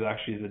Liu is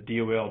actually the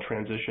DOL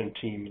transition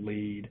team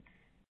lead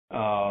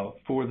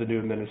for the new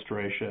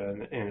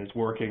administration and is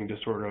working to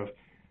sort of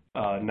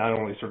not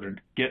only sort of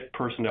get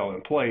personnel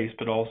in place,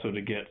 but also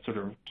to get sort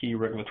of key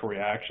regulatory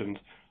actions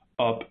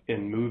up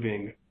and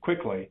moving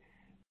quickly.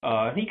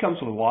 He comes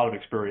with a lot of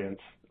experience,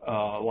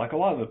 like a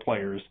lot of the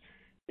players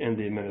in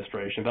the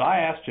administration. But I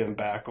asked him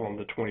back on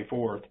the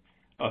 24th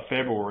of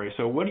February,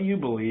 so what do you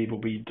believe will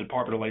be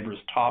Department of Labor's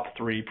top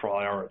 3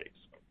 priorities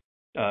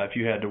if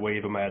you had to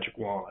wave a magic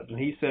wand? And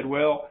he said,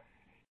 well,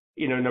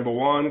 number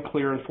 1,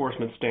 clear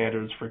enforcement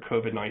standards for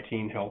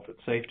COVID-19 health and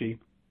safety.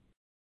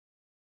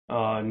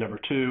 Number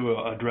 2,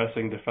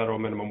 addressing the federal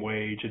minimum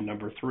wage. And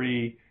number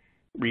 3,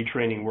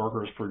 retraining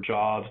workers for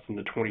jobs in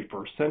the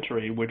 21st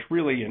century, which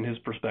really, in his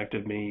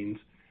perspective, means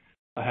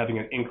having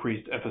an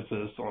increased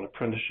emphasis on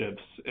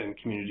apprenticeships and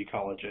community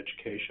college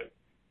education.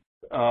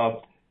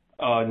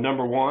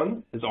 Number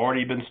 1 has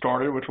already been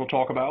started, which we'll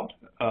talk about.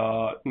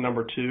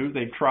 Number 2,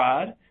 they've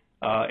tried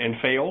and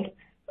failed,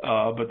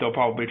 but they'll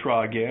probably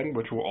try again,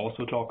 which we'll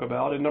also talk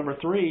about. And number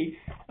 3,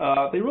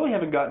 they really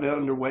haven't gotten it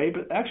underway,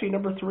 but actually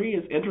number 3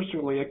 is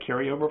interestingly a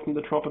carryover from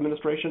the Trump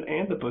administration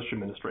and the Bush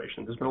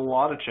administration. There's been a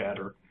lot of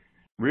chatter,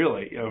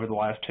 really, over the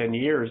last 10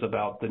 years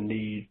about the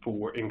need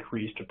for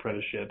increased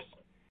apprenticeships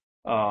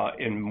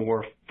and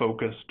more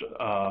focused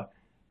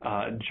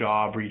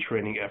job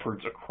retraining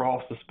efforts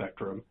across the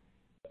spectrum.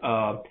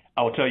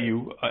 I'll tell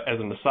you, as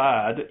an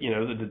aside,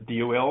 the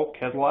DOL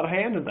has a lot of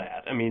hand in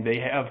that. I mean, they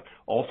have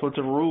all sorts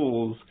of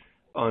rules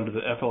under the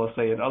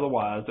FLSA and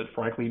otherwise that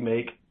frankly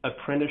make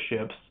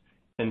apprenticeships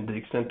and the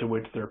extent to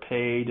which they're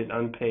paid and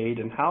unpaid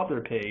and how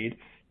they're paid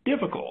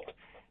difficult.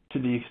 To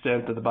the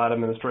extent that the Biden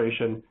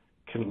administration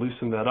can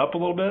loosen that up a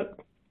little bit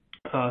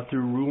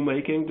through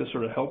rulemaking to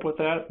sort of help with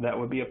that, that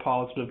would be a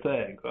positive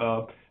thing.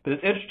 But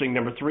it's interesting,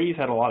 number 3's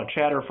had a lot of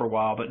chatter for a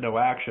while, but no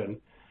action.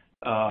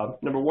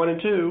 Number 1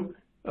 and 2,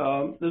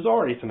 there's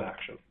already some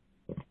action.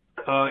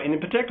 And in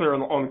particular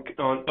on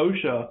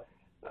OSHA,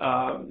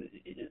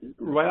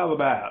 right out of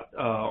the bat,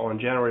 on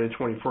January the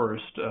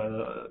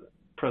 21st,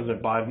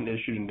 President Biden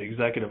issued an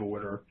executive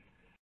order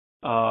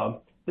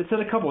that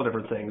said a couple of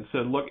different things. It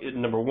said, look,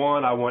 number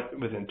 1, I want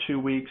within 2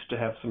 weeks to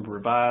have some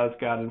revised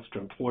guidance to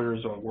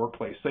employers on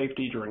workplace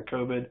safety during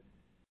COVID.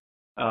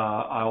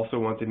 I also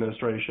want the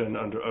administration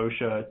under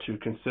OSHA to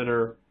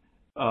consider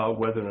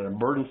whether an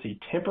emergency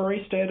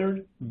temporary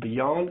standard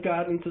beyond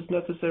guidance is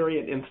necessary,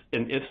 and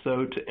if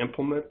so, to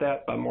implement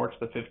that by March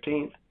the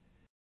 15th.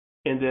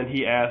 And then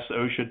he asked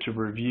OSHA to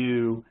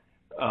review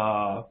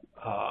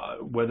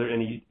whether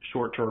any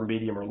short-term,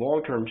 medium, or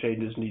long-term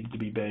changes needed to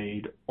be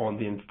made on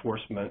the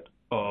enforcement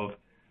of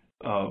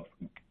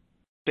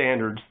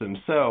standards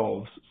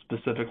themselves,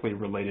 specifically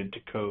related to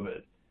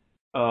COVID.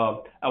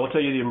 I will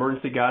tell you the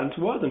emergency guidance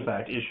was, in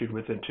fact, issued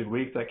within 2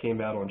 weeks. That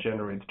came out on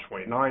January the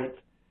 29th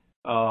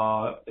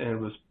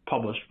and was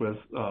published with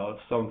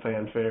some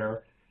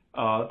fanfare.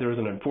 There was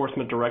an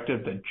enforcement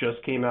directive that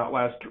just came out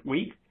last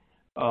week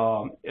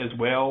as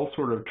well,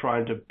 sort of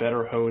trying to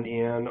better hone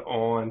in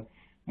on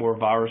more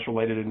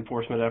virus-related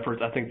enforcement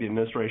efforts. I think the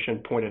administration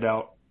pointed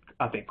out,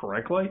 I think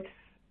correctly,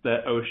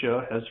 that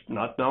OSHA has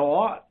not done a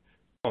lot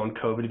on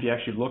COVID. If you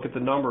actually look at the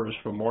numbers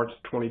from March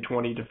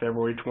 2020 to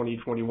February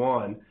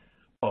 2021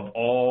 of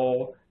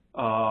all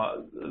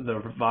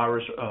the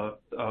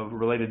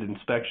virus-related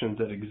inspections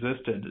that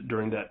existed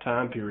during that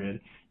time period,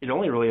 it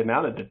only really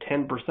amounted to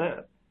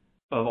 10%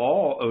 of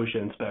all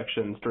OSHA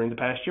inspections during the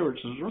past year, which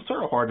is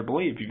sort of hard to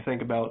believe if you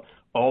think about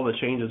all the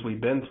changes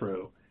we've been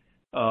through.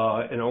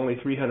 And only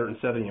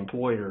 370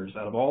 employers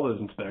out of all those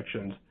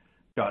inspections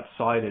got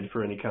cited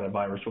for any kind of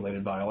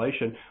virus-related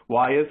violation.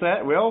 Why is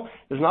that? Well,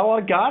 there's not a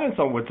lot of guidance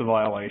on what's a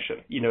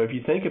violation. If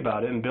you think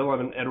about it, and Bill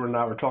and Edward and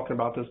I were talking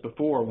about this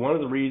before, one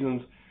of the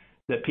reasons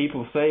that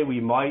people say we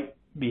might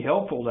be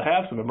helpful to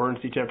have some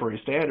emergency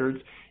temporary standards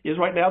is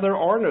right now there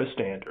are no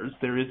standards.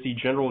 There is the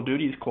general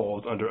duties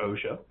clause under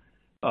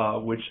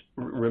OSHA, which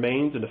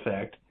remains in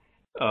effect.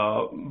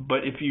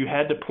 But if you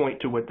had to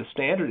point to what the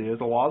standard is,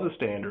 a lot of the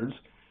standards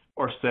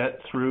are set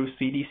through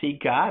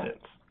CDC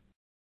guidance.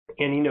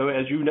 And,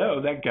 as you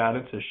know, that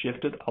guidance has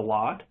shifted a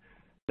lot.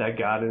 That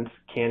guidance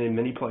can, in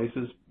many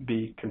places,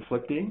 be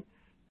conflicting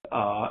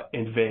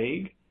and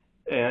vague.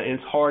 And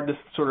it's hard to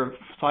sort of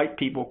cite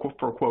people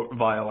for, quote,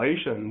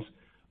 violations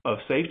of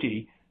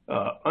safety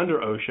under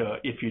OSHA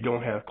if you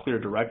don't have clear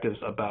directives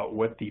about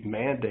what the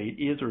mandate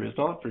is or is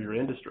not for your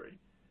industry.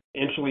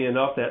 Interestingly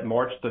enough, that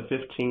March the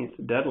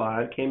 15th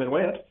deadline came and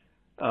went.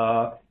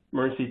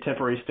 Emergency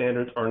temporary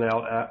standards are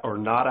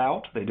not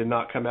out. They did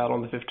not come out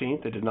on the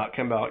 15th. They did not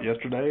come out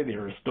yesterday. They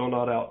are still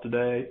not out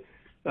today.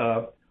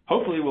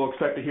 Hopefully we'll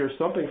expect to hear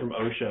something from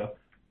OSHA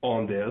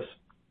on this.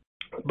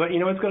 But,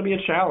 it's going to be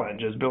a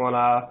challenge. As Bill and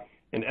I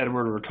and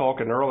Edward were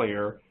talking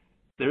earlier,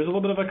 there's a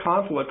little bit of a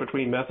conflict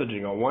between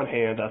messaging. On one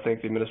hand, I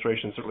think the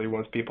administration certainly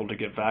wants people to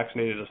get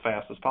vaccinated as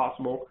fast as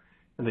possible,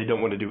 and they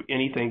don't want to do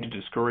anything to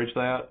discourage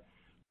that.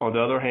 On the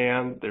other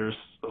hand, there's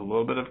a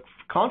little bit of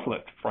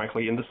conflict,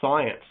 frankly, in the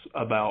science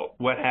about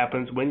what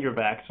happens when you're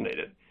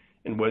vaccinated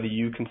and whether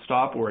you can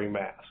stop wearing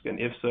masks, and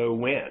if so,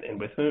 when and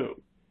with whom.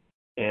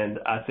 And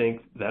I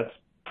think that's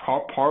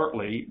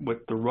partly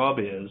what the rub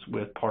is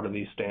with part of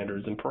these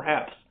standards and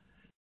perhaps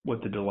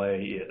what the delay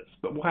is.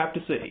 But we'll have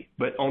to see.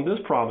 But on this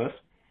promise,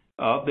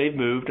 they've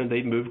moved, and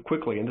they've moved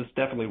quickly, and this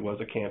definitely was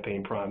a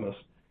campaign promise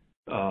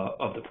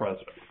of the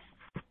president.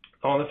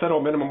 On the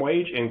federal minimum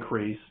wage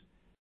increase,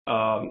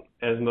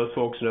 as most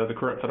folks know, the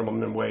current federal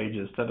minimum wage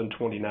is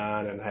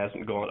 $7.29 and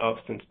hasn't gone up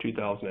since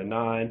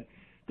 2009.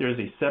 There's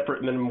a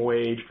separate minimum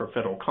wage for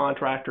federal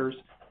contractors,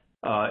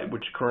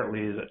 which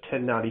currently is at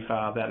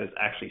 $10.95. That is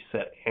actually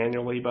set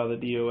annually by the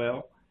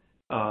DOL,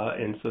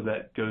 and so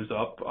that goes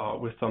up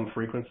with some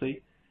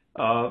frequency.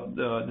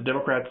 The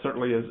Democrats,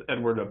 certainly, as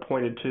Edward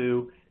pointed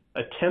to,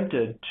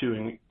 attempted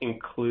to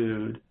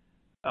include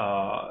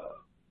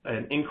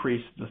an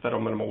increase to the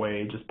federal minimum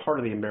wage as part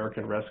of the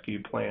American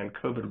Rescue Plan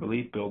COVID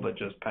relief bill that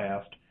just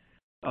passed.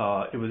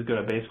 It was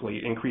going to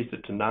basically increase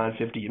it to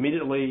 $9.50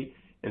 immediately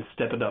and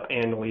step it up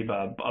annually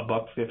by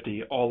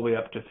 $1.50 all the way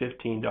up to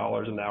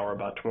 $15 an hour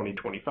by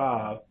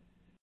 2025.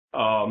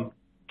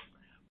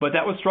 But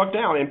that was struck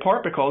down in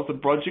part because the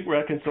budget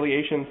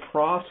reconciliation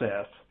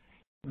process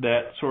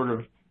that sort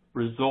of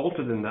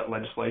resulted in that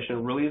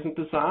legislation really isn't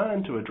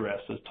designed to address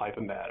this type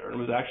of matter. It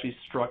was actually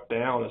struck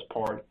down as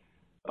part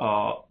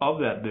of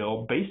that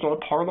bill based on a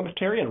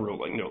parliamentarian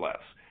ruling, no less.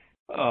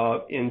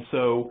 And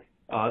so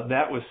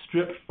that was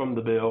stripped from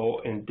the bill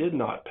and did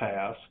not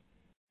pass,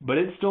 but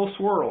it's still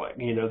swirling.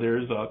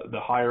 There's the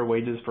Higher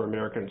Wages for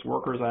Americans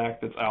Workers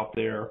Act that's out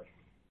there.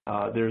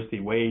 There's the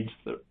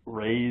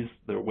Raise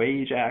the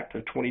Wage Act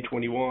of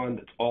 2021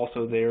 that's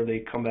also there.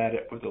 They come at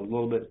it with a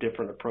little bit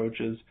different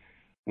approaches.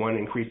 One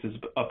increases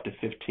up to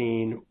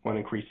 15, one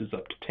increases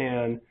up to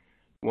 10,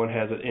 one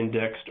has it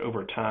indexed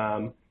over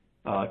time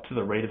to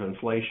the rate of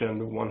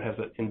inflation, one has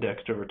it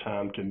indexed over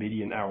time to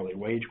median hourly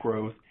wage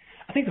growth.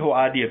 I think the whole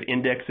idea of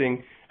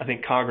indexing, I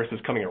think Congress is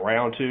coming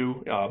around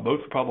to, both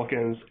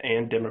Republicans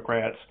and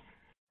Democrats,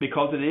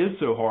 because it is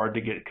so hard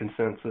to get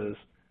consensus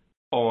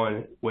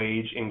on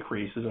wage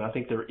increases. And I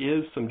think there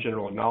is some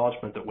general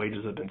acknowledgement that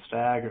wages have been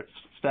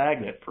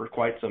stagnant for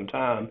quite some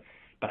time,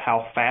 but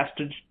how fast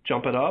to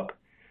jump it up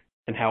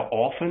and how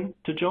often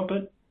to jump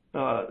it,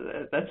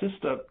 that's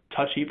just a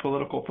touchy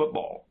political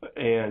football.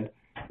 And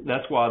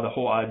that's why the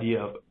whole idea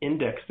of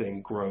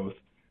indexing growth,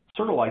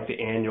 sort of like the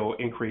annual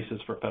increases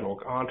for federal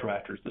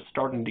contractors, is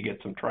starting to get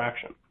some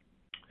traction.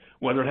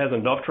 Whether it has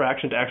enough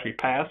traction to actually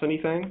pass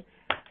anything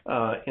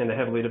in a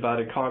heavily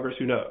divided Congress,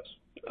 who knows?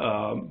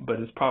 but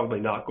it's probably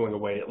not going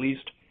away, at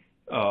least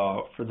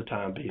for the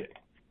time being.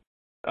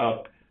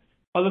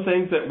 Other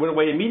things that went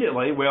away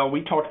immediately, well,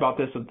 we talked about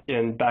this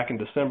back in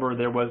December.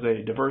 There was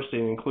a diversity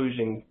and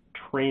inclusion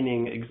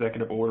training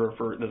executive order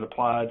that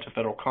applied to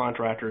federal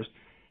contractors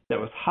that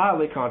was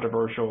highly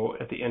controversial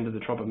at the end of the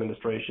Trump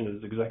administration. It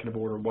was Executive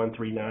Order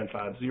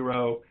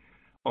 13950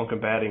 on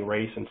combating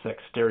race and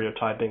sex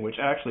stereotyping, which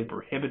actually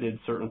prohibited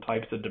certain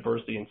types of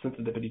diversity and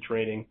sensitivity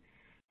training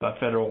by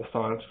federal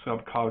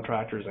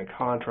subcontractors and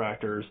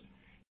contractors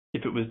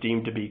if it was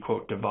deemed to be,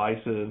 quote,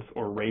 divisive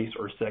or race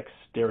or sex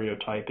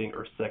stereotyping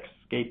or sex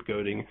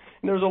scapegoating.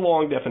 And there was a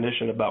long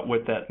definition about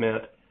what that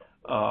meant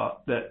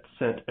that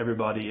sent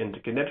everybody into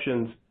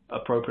conniptions,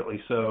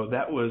 appropriately so.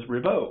 That was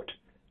revoked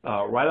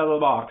right out of the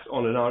box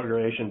on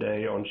Inauguration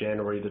Day on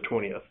January the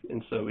 20th.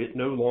 And so it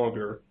no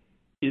longer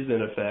is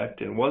in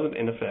effect and wasn't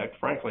in effect,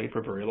 frankly,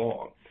 for very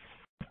long.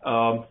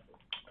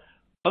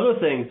 Other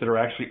things that are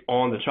actually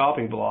on the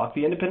chopping block,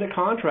 the independent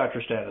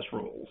contractor status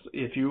rules.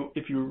 If you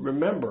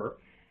remember,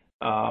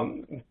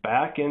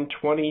 back in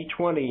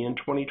 2020 and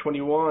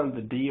 2021,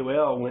 the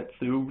DOL went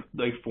through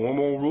the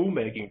formal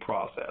rulemaking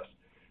process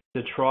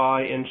to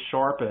try and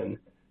sharpen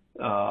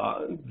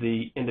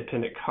the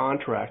independent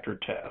contractor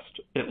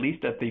test, at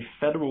least at the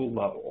federal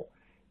level,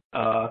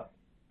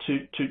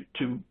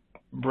 to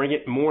bring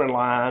it more in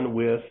line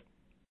with,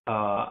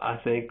 I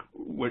think,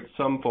 what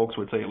some folks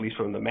would say, at least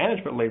from the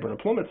management, labor, and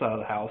employment side of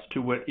the house,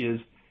 to what is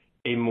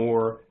a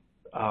more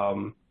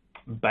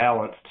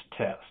balanced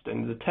test.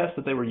 And the test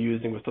that they were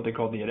using was what they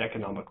called the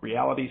economic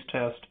realities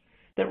test,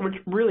 that was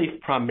really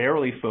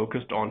primarily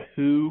focused on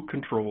who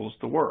controls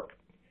the work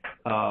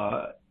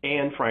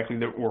and, frankly,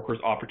 the worker's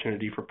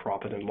opportunity for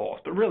profit and loss.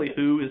 But really,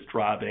 who is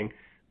driving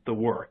the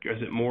work?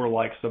 Is it more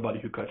like somebody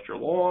who cuts your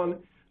lawn,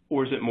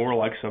 or is it more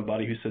like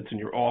somebody who sits in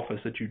your office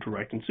that you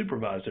direct and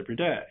supervise every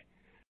day?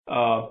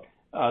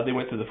 They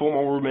went through the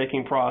formal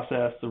rulemaking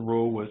process. The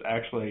rule was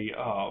actually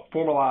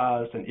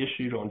formalized and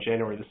issued on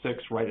January the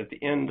 6th, right at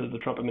the end of the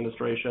Trump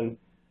administration.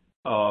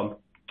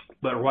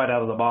 But right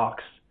out of the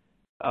box,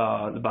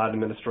 the Biden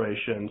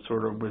administration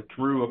sort of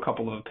withdrew a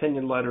couple of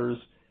opinion letters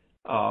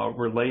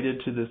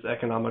related to this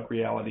economic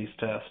realities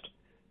test.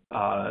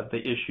 They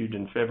issued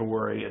in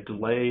February a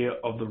delay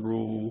of the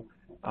rule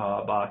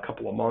by a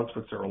couple of months,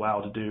 which they're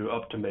allowed to do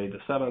up to May the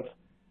 7th.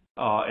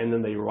 And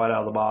then they, right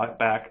out of the box,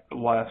 back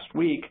last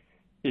week,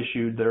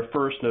 issued their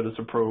first notice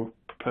of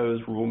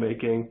proposed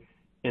rulemaking,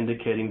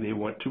 indicating they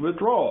want to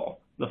withdraw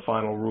the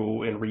final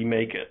rule and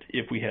remake it.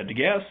 If we had to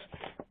guess,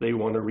 they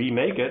want to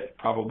remake it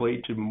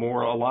probably to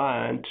more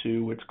align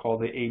to what's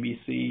called the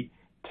ABC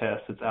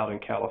test that's out in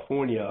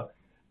California,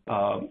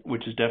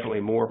 which is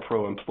definitely more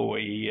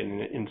pro-employee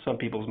and in some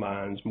people's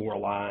minds more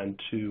aligned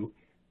to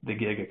the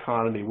gig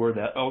economy. Where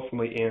that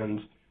ultimately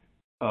ends,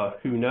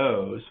 who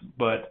knows?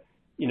 But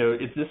you know,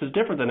 this is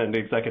different than an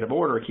executive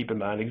order. Keep in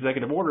mind,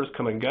 executive orders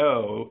come and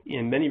go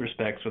in many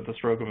respects with the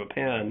stroke of a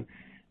pen.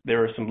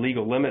 There are some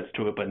legal limits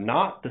to it, but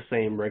not the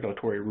same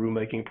regulatory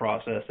rulemaking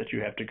process that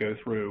you have to go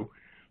through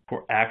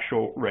for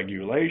actual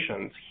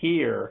regulations.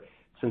 Here,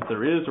 since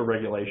there is a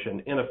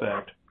regulation in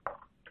effect,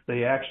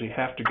 they actually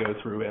have to go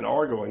through and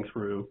are going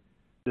through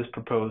this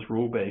proposed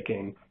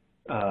rulemaking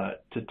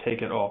to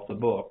take it off the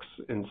books.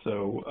 And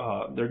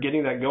so they're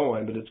getting that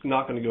going, but it's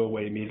not going to go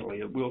away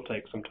immediately. It will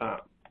take some time.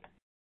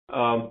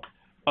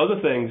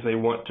 Other things they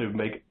want to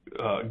make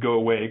go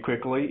away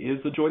quickly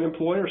is the joint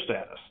employer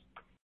status.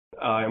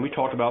 And we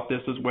talked about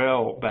this as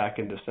well back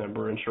in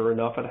December, and sure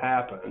enough, it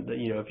happened.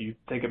 You know, if you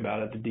think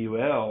about it, the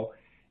DOL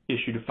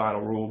issued a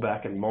final rule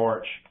back in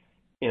March.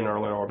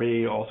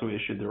 NLRB also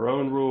issued their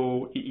own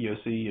rule.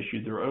 EEOC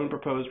issued their own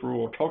proposed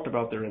rule, talked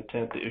about their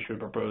intent to issue a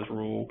proposed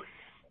rule.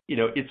 You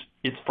know,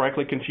 it's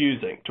frankly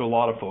confusing to a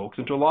lot of folks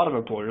and to a lot of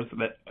employers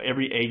that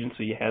every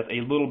agency has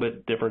a little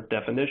bit different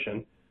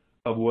definition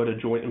of what a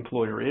joint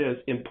employer is,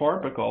 in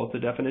part because the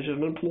definition of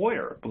an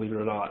employer, believe it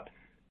or not,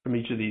 from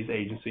each of these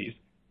agencies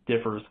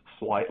differs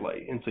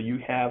slightly. And so you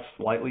have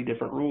slightly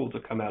different rules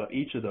that come out of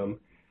each of them.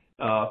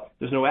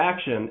 There's no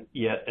action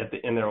yet at the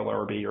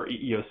NLRB or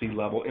EEOC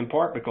level, in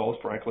part because,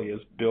 frankly, as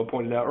Bill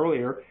pointed out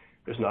earlier,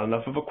 there's not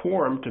enough of a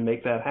quorum to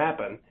make that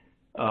happen.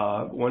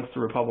 Once the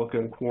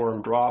Republican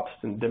quorum drops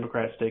and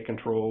Democrats take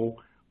control,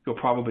 you'll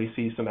probably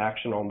see some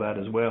action on that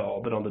as well.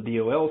 But on the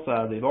DOL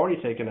side, they've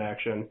already taken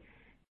action,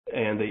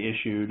 and they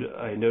issued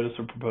a notice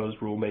of proposed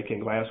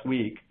rulemaking last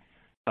week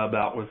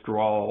about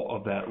withdrawal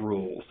of that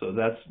rule. So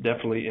that's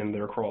definitely in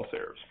their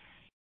crosshairs.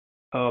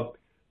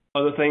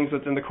 Other things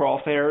that's in the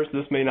crosshairs,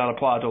 this may not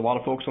apply to a lot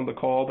of folks on the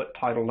call, but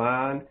Title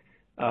IX,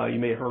 you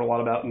may have heard a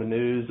lot about in the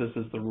news.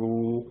 This is the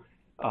rule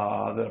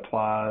that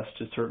applies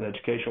to certain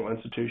educational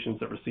institutions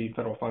that receive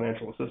federal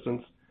financial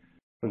assistance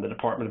from the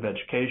Department of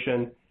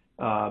Education.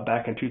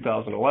 Back in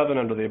 2011,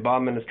 under the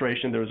Obama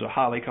administration, there was a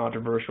highly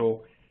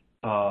controversial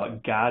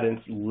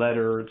guidance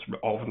letter. It's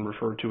often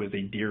referred to as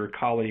a Dear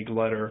Colleague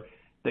letter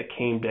that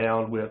came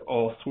down with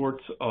all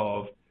sorts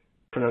of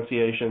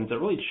pronunciations that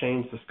really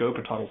changed the scope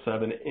of Title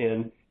VII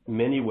in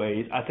many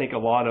ways. I think a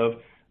lot of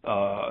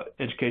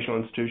Educational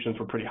institutions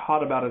were pretty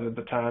hot about it at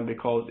the time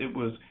because it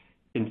was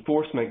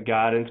enforcement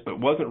guidance but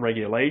wasn't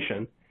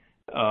regulation,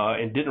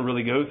 and didn't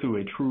really go through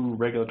a true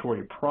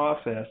regulatory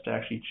process to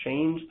actually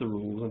change the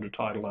rules under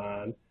Title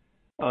IX.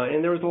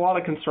 And there was a lot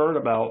of concern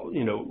about,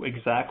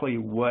 exactly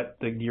what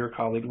the Dear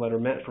Colleague letter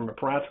meant from a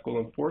practical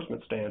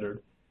enforcement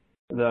standard.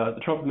 The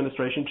Trump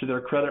administration, to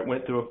their credit,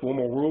 went through a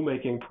formal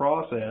rulemaking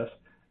process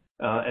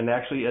and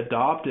actually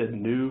adopted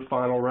new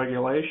final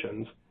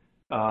regulations.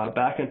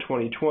 Back in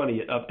 2020,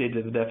 it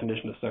updated the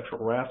definition of sexual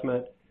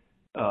harassment.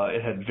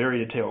 It had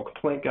very detailed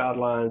complaint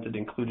guidelines. It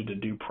included a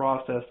due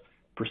process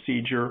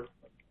procedure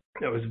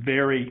that was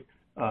very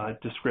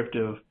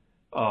descriptive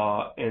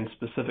and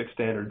specific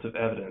standards of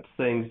evidence,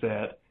 things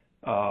that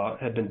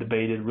had been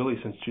debated really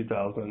since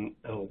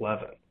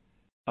 2011.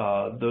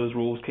 Those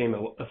rules came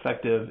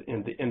effective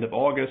in the end of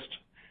August.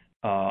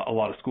 A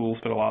lot of schools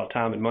spent a lot of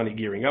time and money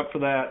gearing up for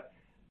that.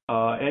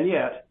 And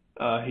yet,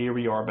 here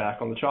we are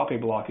back on the chopping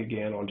block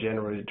again on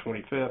January the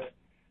 25th.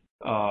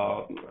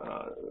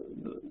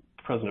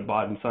 President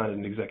Biden signed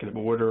an executive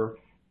order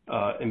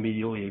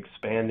immediately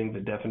expanding the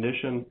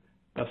definition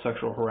of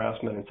sexual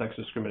harassment and sex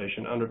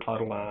discrimination under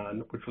Title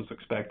IX, which was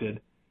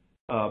expected.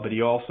 But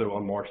he also,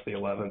 on March the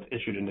 11th,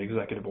 issued an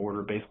executive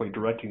order basically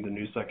directing the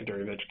new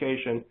Secretary of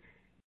Education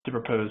to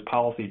propose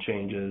policy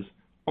changes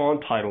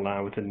on Title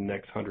IX within the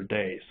next 100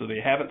 days. So they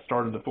haven't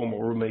started the formal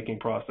rulemaking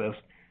process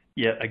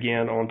yet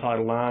again on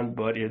Title IX,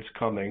 but it's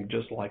coming,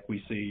 just like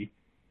we see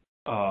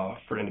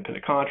for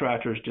independent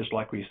contractors, just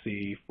like we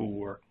see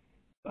for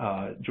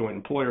joint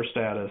employer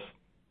status.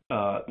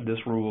 This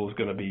rule is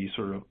going to be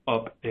sort of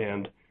up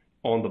and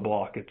on the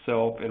block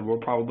itself, and we're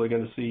probably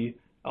going to see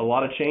a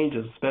lot of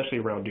changes, especially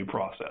around due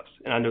process.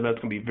 And I know that's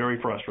going to be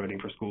very frustrating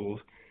for schools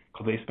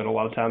because they spend a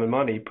lot of time and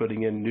money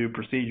putting in new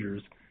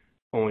procedures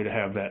only to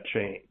have that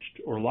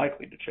changed or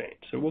likely to change.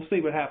 So we'll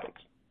see what happens.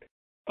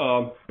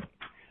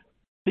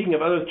 Speaking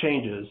of other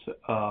changes,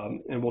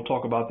 and we'll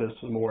talk about this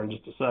more in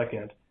just a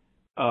second,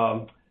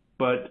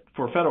 but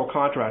for federal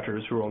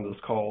contractors who are on this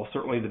call,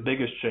 certainly the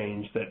biggest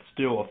change that's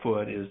still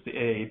afoot is the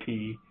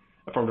AAP,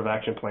 Affirmative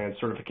Action Plan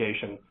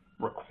certification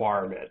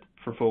requirement.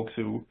 For folks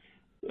who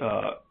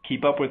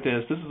keep up with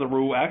this, this is a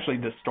rule actually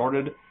that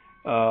started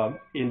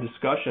in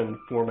discussion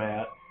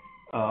format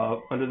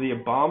under the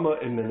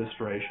Obama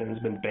administration.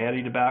 It's been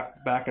bandied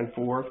back and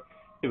forth.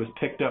 It was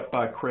picked up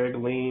by Craig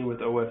Lean with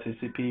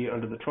OFCCP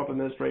under the Trump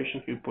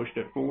administration, who pushed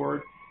it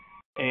forward.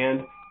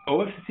 And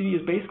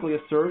OFCCP is basically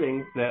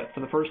asserting that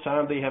for the first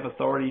time they have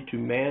authority to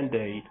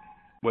mandate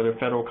whether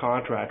federal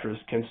contractors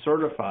can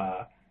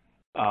certify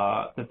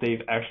that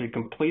they've actually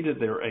completed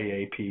their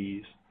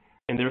AAPs.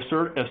 And they're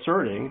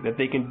asserting that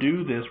they can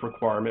do this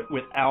requirement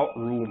without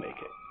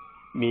rulemaking,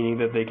 meaning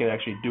that they can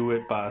actually do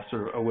it by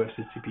sort of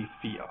OFCCP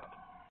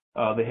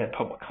fiat. They had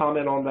public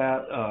comment on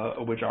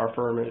that, which our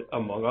firm,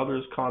 among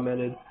others,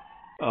 commented.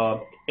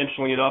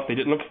 Interestingly enough, they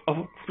didn't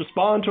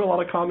respond to a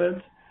lot of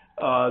comments.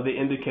 They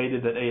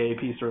indicated that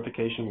AAP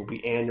certification will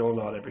be annual,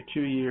 not every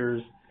 2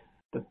 years.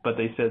 But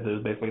they said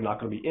there's basically not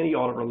going to be any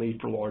audit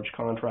relief for large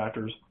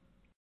contractors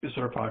to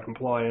certify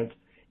compliance.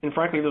 And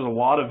frankly, there's a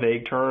lot of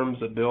vague terms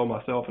that Bill,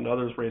 myself, and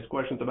others raised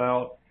questions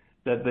about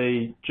that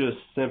they just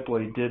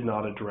simply did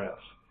not address.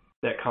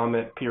 That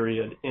comment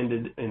period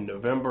ended in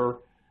November,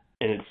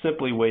 and it's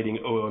simply waiting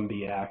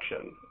OMB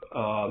action.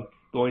 The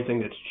only thing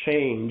that's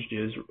changed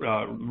is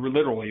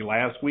literally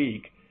last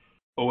week,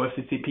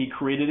 OFCCP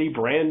created a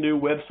brand new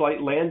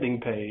website landing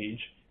page,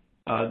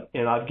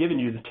 and I've given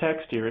you the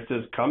text here. It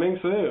says, coming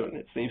soon.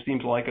 It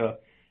seems like a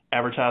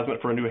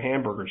advertisement for a new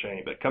hamburger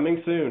chain, but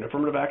coming soon,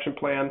 Affirmative Action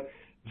Plan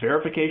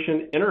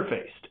Verification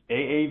Interface,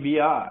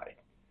 AAVI.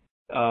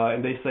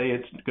 And they say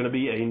it's going to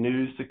be a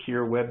new,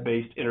 secure,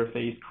 web-based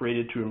interface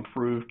created to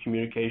improve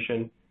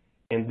communication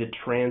and the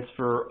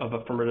transfer of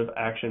affirmative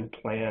action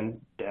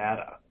plan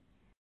data.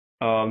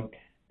 Bill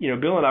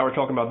and I were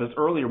talking about this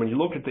earlier. When you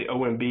look at the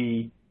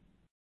OMB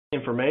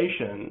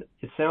information,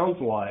 it sounds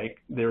like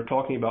they're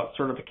talking about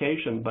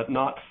certification, but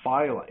not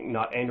filing,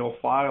 not annual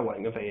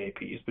filing of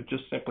AAPs, but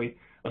just simply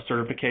a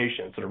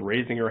certification, sort of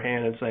raising your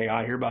hand and saying,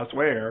 I hereby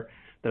swear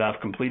that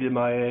I've completed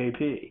my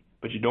AAP,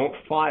 but you don't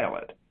file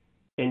it.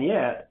 And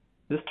yet,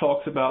 this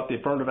talks about the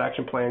Affirmative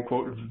Action Plan,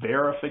 quote,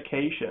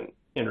 verification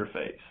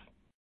interface.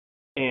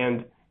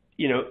 And,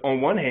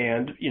 on one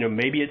hand,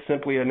 maybe it's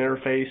simply an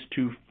interface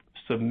to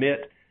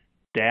submit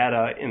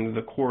data in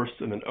the course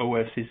of an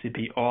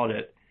OFCCP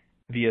audit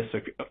via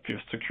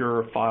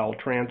secure file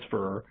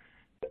transfer,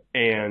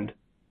 and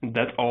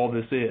that's all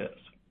this is.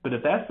 But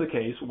if that's the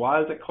case,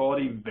 why is it called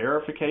a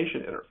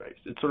verification interface?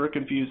 It's sort of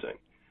confusing.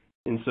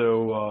 And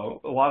so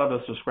a lot of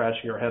us are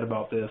scratching our head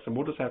about this, and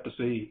we'll just have to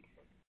see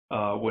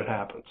what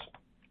happens.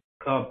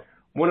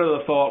 One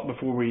other thought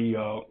before we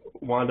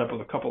wind up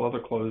with a couple other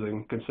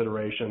closing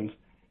considerations.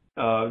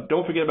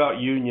 Don't forget about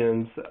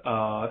unions.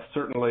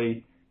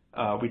 Certainly,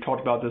 we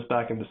talked about this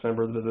back in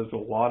December, that there's a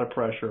lot of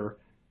pressure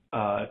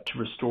to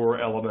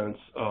restore elements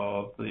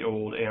of the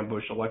old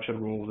ambush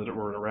election rules that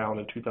were around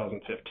in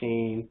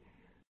 2015.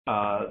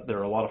 There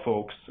are a lot of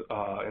folks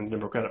in the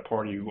Democratic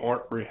Party who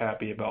aren't very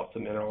happy about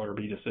some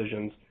NLRB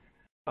decisions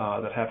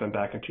that happened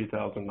back in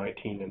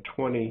 2019 and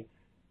 20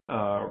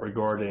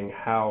 regarding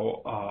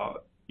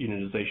how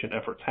unionization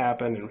efforts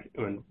happen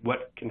and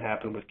what can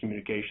happen with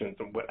communications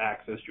and what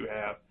access you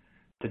have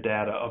to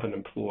data of an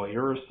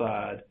employer's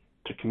side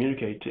to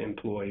communicate to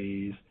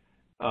employees.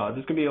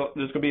 There's going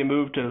to be a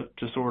move to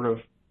sort of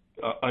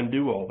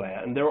undo all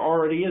that, and there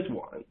already is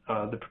one,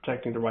 the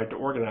Protecting the Right to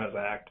Organize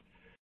Act,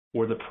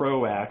 or the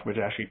PRO Act, which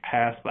actually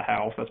passed the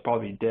House. That's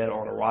probably dead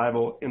on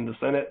arrival in the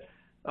Senate,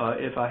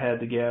 if I had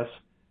to guess,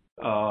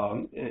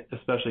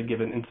 especially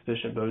given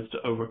insufficient votes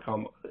to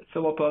overcome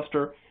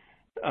filibuster.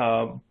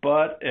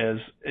 But as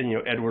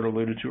Edward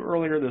alluded to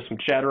earlier, there's some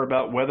chatter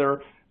about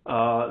whether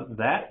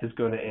that is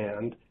going to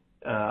end,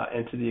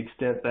 and to the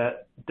extent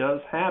that does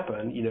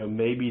happen,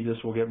 maybe this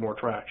will get more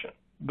traction.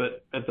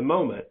 But at the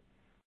moment,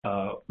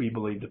 we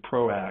believe the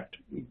PRO Act,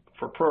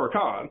 for pro or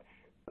con,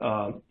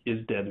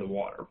 is dead in the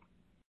water.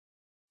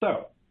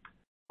 So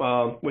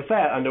with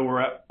that, I know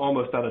we're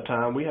almost out of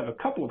time. We have a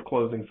couple of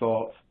closing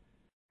thoughts.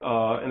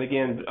 And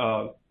again,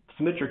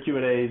 submit your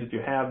Q&As if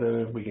you have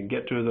them. If we can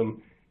get to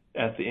them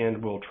at the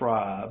end, we'll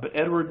try. But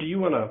Edward, do you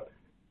want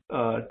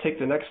to take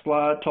the next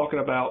slide, talking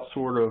about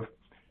sort of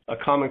a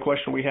common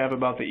question we have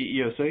about the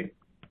EEOC?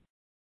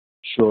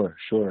 Sure.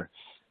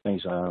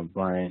 Thanks,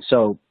 Brian.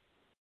 So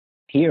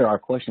here our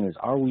question is,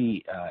 are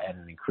we at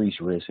an increased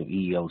risk of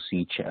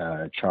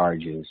EEOC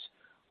charges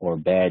or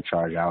bad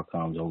charge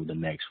outcomes over the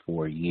next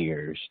 4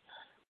 years?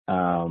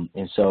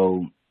 And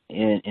so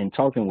in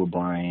talking with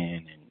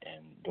Brian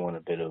and doing a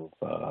bit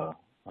of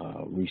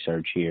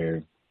research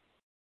here,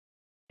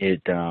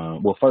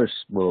 well, first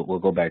we'll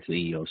go back to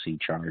the EEOC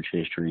charge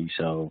history.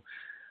 So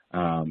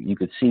you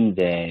could see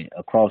that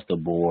across the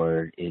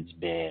board, it's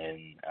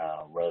been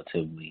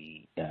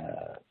relatively,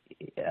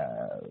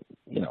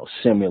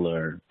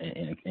 similar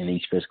in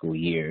each fiscal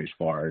year as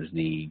far as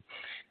the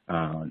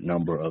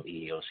number of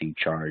EEOC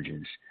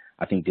charges.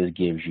 I think this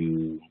gives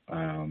you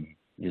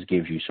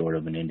sort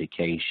of an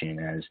indication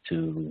as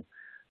to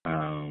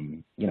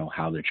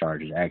how the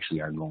charges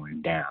actually are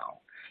going down.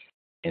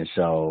 And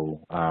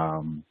so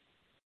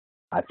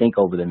I think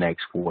over the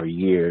next 4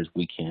 years,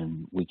 we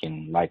can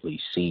likely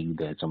see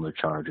that some of the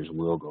charges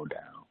will go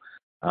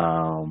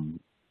down.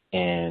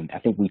 And I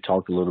think we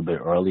talked a little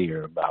bit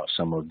earlier about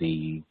some of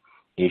the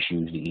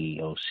issues the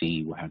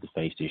EEOC will have to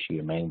face this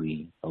year,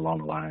 mainly along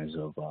the lines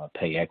of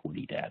pay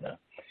equity data.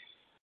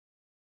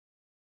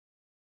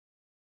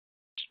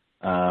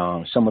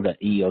 Some of the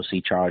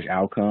EEOC charge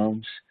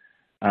outcomes,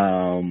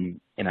 and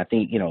I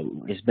think,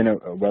 it's been a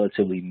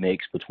relatively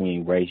mix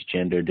between race,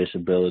 gender,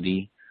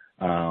 disability,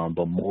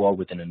 but more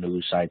within the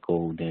news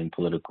cycle than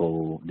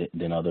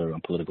other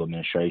political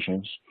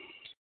administrations.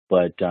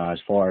 But as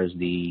far as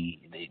the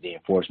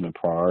enforcement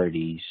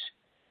priorities,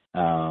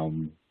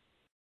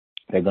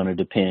 they're going to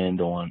depend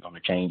on the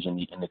change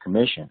in the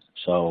commission.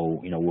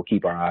 So, we'll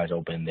keep our eyes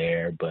open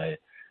there, but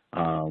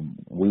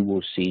we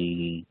will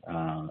see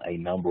a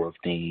number of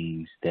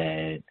things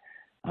that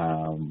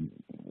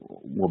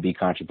will be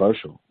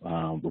controversial.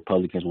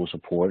 Republicans will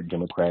support,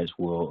 Democrats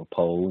will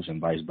oppose, and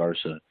vice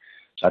versa.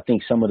 So I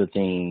think some of the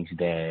things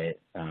that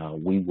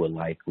we would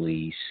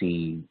likely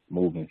see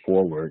moving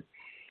forward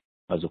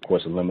is, of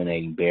course,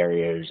 eliminating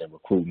barriers in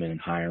recruitment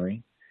and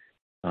hiring,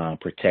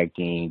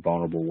 protecting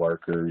vulnerable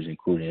workers,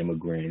 including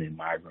immigrant and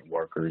migrant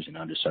workers in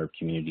underserved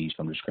communities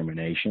from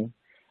discrimination,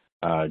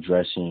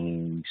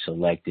 addressing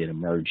selected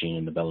emerging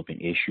and developing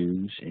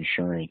issues,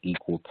 ensuring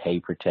equal pay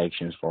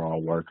protections for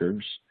all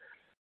workers,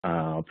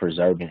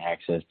 preserving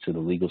access to the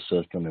legal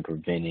system, and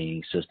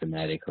preventing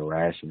systematic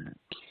harassment.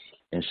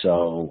 And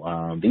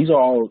so these are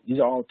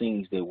all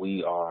things that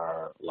we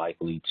are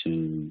likely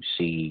to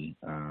see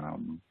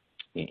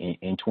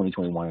in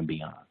 2021 and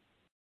beyond.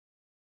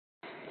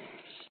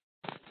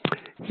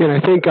 And I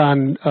think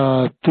on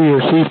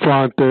DOC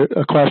front,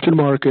 a question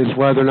mark is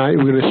whether or not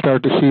we're going to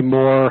start to see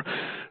more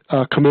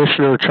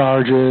commissioner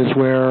charges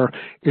where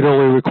it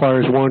only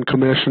requires one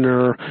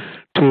commissioner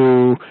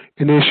to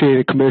initiate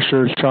a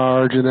commissioner's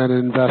charge and then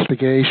an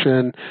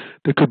investigation.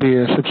 There could be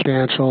a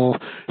substantial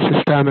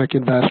systemic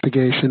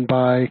investigation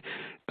by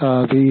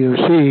the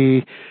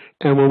EOC.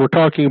 And when we're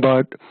talking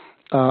about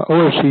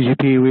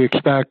OFCGP, we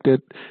expect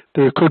that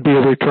there could be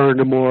a return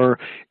to more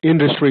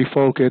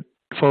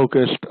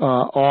industry-focused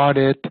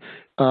audit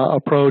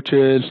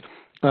approaches.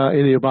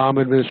 In the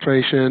Obama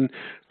administration,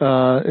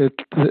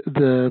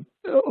 the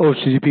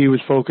OFCGP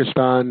was focused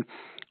on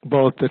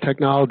both the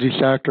technology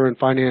sector and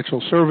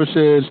financial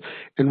services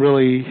and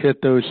really hit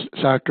those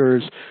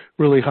sectors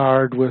really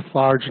hard with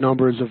large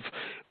numbers of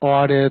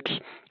audits.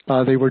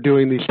 They were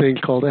doing these things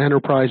called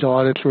enterprise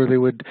audits where they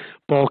would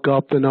bulk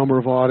up the number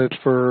of audits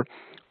for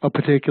a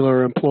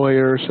particular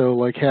employer. So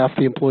like half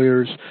the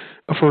employer's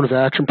affirmative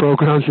action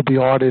programs would be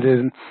audited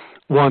in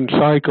one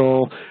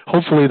cycle.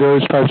 Hopefully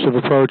those types of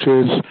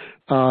approaches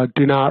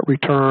do not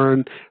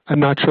return. I'm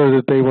not sure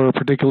that they were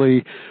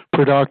particularly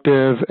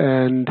productive,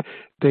 and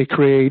they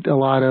create a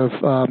lot of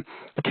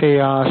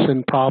chaos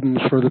and problems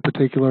for the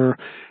particular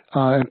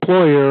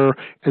employer,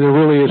 and there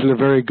really isn't a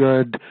very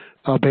good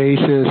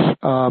basis,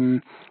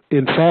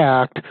 in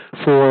fact,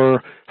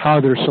 for how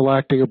they're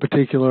selecting a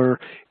particular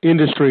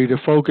industry to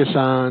focus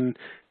on,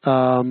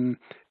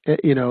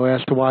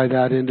 as to why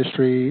that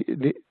industry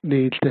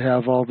needs to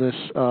have all this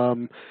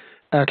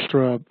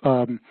extra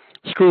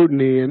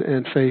scrutiny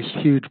and face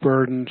huge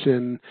burdens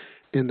in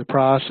the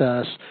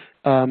process.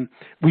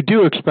 We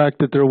do expect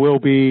that there will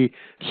be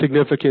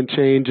significant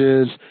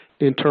changes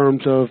in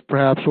terms of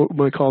perhaps what we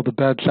might call the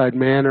bedside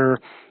manner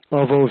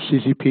of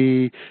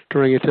OFCCP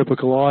during a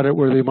typical audit,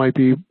 where they might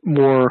be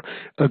more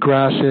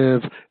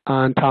aggressive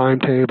on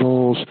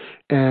timetables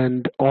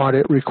and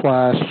audit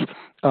requests.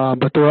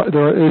 But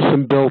there is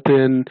some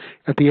built-in,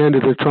 at the end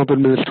of the Trump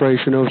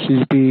administration,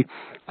 OFCCP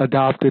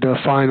adopted a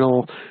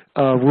final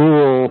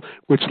rule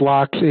which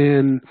locks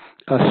in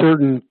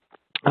certain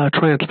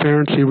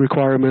transparency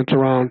requirements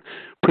around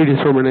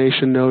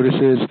predetermination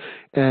notices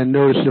and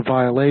notice of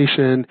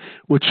violation,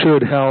 which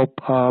should help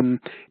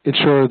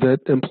ensure that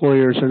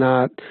employers are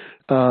not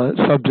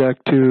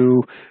subject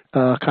to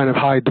kind of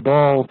hide the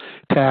ball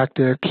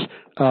tactics.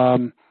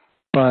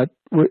 But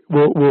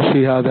we'll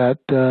see how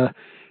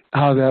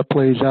that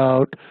plays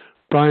out.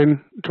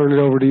 Brian, turn it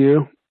over to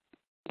you.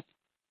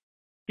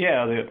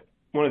 Yeah,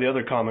 one of the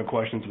other common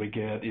questions we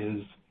get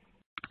is,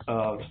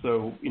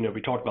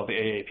 we talked about the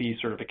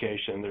AAP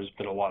certification. There's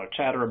been a lot of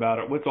chatter about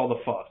it. What's all the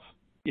fuss?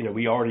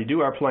 We already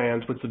do our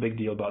plans. What's the big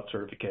deal about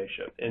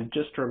certification? And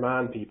just to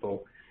remind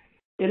people,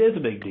 it is a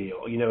big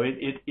deal.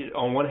 It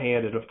on one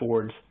hand, it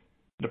affords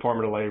the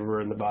Department of Labor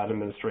and the Biden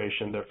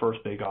administration their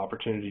first big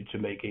opportunity to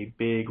make a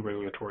big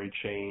regulatory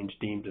change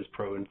deemed as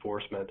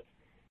pro-enforcement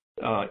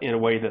in a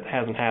way that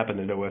hasn't happened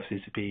in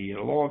OFCCP in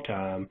a long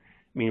time.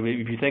 I mean,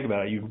 if you think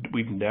about it,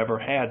 we've never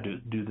had to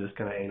do this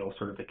kind of annual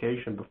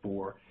certification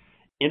before.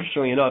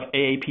 Interestingly enough,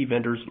 AAP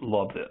vendors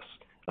love this.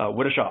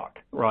 What a shock,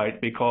 right?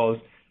 Because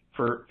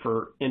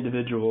for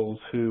individuals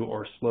who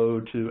are slow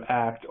to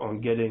act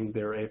on getting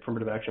their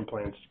affirmative action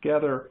plans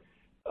together,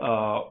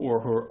 or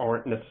who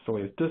aren't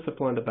necessarily as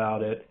disciplined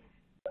about it,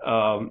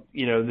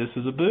 this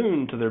is a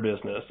boon to their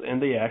business,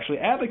 and they actually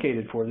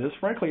advocated for this,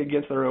 frankly,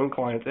 against their own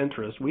clients'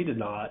 interests. We did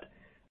not.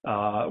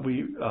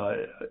 We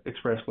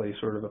expressly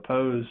sort of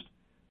opposed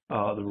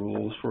the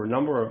rules for a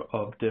number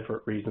of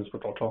different reasons,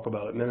 which I'll talk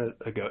about in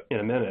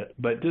a minute.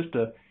 But just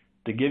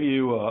to give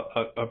you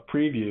a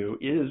preview,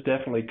 it is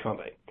definitely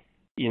coming.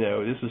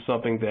 This is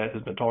something that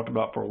has been talked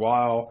about for a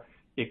while.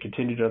 It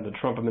continued under the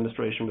Trump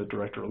administration with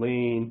Director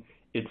Lean.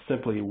 It's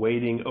simply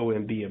waiting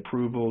OMB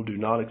approval. Do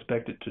not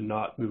expect it to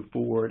not move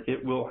forward.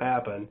 It will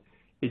happen.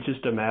 It's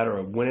just a matter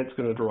of when it's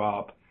going to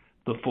drop,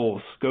 the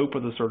full scope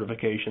of the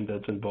certification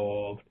that's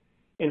involved,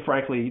 and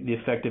frankly, the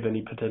effect of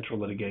any potential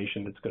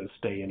litigation that's going to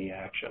stay any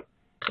action,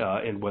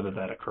 and whether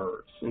that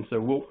occurs. And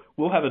so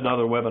we'll have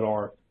another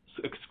webinar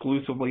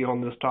exclusively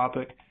on this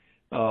topic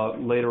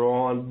later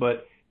on.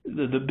 But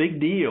the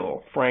big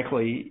deal,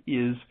 frankly,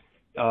 is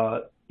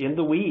in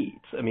the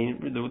weeds. I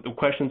mean, the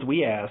questions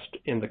we asked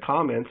in the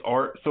comments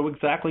are, so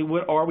exactly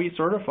what are we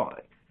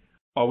certifying?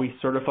 Are we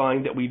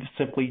certifying that we've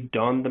simply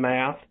done the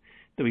math,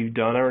 that we've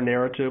done our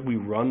narrative, we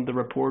run the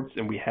reports,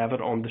 and we have it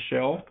on the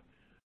shelf?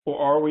 Or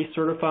are we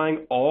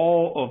certifying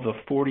all of the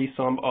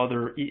 40-some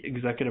other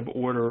executive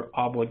order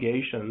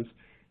obligations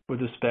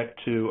with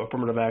respect to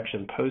affirmative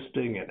action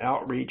posting and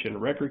outreach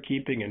and record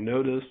keeping and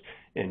notice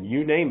and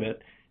you name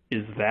it?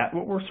 Is that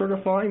what we're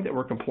certifying, that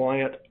we're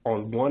compliant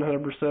on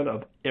 100%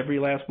 of every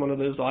last one of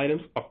those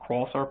items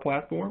across our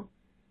platform?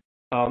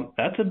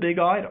 That's a big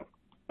item.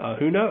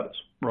 Who knows,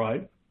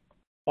 right?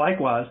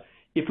 Likewise,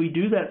 if we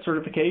do that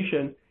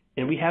certification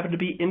and we happen to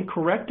be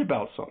incorrect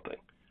about something,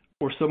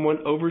 or someone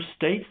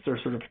overstates their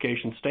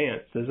certification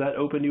stance, does that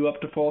open you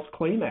up to False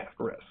Claim Act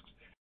risks,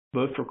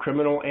 both for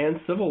criminal and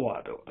civil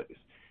liabilities?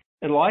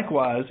 And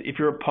likewise, if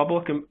you're a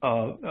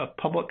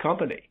public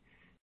company,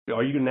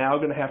 are you now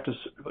going to have to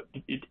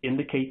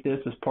indicate this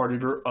as part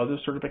of your other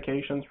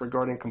certifications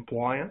regarding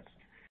compliance?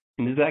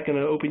 And is that going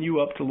to open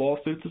you up to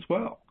lawsuits as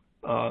well?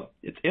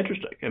 It's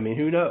interesting. I mean,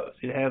 who knows?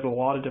 It has a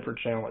lot of different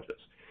challenges.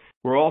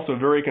 We're also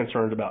very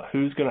concerned about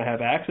who's going to have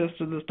access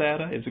to this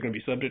data. Is it going to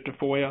be subject to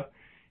FOIA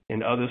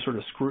and other sort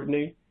of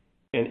scrutiny?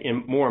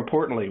 And more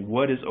importantly,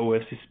 what is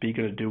OFCCP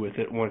going to do with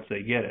it once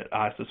they get it?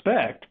 I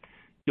suspect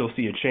you'll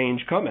see a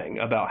change coming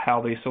about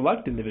how they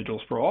select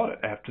individuals for audit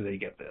after they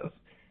get this.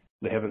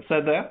 They haven't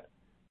said that,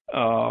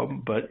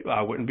 but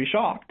I wouldn't be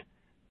shocked.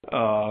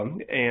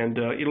 And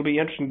it'll be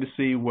interesting to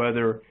see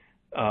whether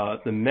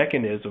the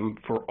mechanism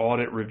for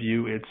audit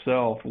review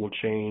itself will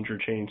change or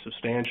change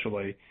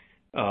substantially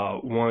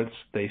once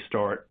they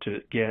start to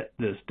get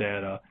this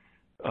data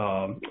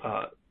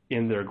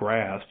in their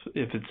grasp.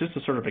 If it's just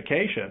a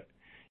certification,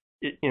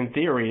 in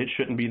theory, it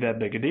shouldn't be that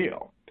big a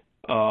deal.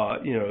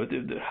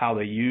 How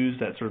they use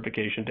that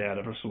certification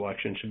data for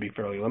selection should be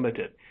fairly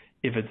limited.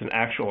 If it's an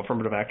actual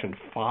affirmative action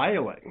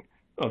filing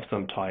of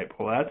some type,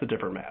 well, that's a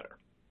different matter.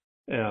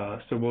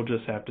 So we'll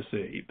just have to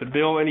see. But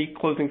Bill, any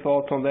closing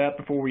thoughts on that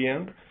before we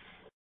end?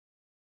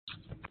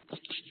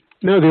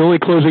 No, the only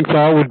closing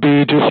thought would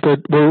be just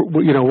that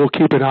we'll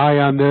keep an eye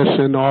on this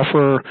and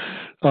offer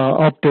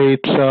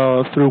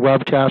updates through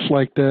webcasts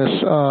like this,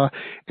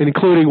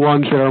 including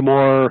ones that are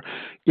more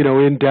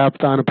in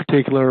depth on a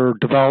particular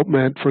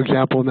development. For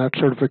example, when that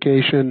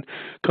certification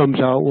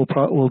comes out,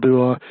 we'll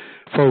do a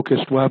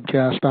focused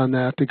webcast on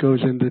that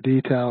goes into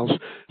details.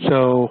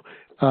 So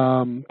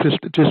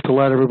just to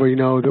let everybody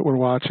know that we're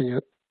watching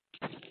it.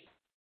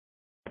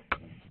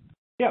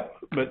 Yeah,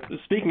 but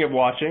speaking of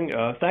watching,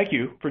 thank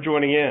you for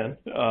joining in.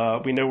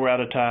 We know we're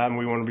out of time.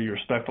 We want to be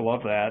respectful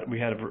of that. We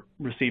have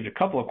received a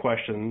couple of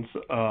questions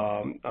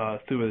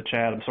through the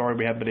chat. I'm sorry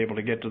we haven't been able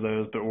to get to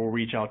those, but we'll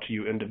reach out to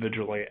you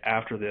individually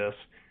after this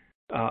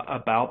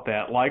about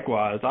that.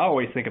 Likewise, I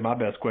always think of my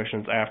best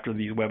questions after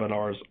these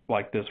webinars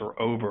like this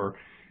are over.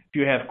 If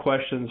you have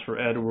questions for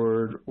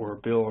Edward or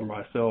Bill or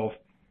myself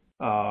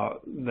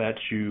that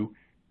you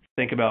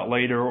think about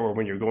later, or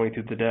when you're going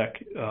through the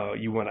deck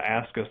you want to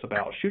ask us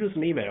about, shoot us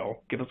an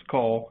email, give us a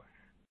call.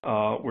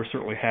 We're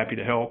certainly happy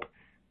to help,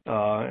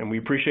 and we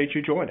appreciate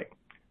you joining.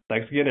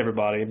 Thanks again,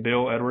 everybody.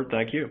 Bill, Edward,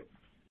 thank you.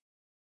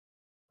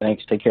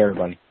 Thanks. Take care,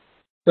 everybody.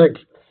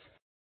 Thanks.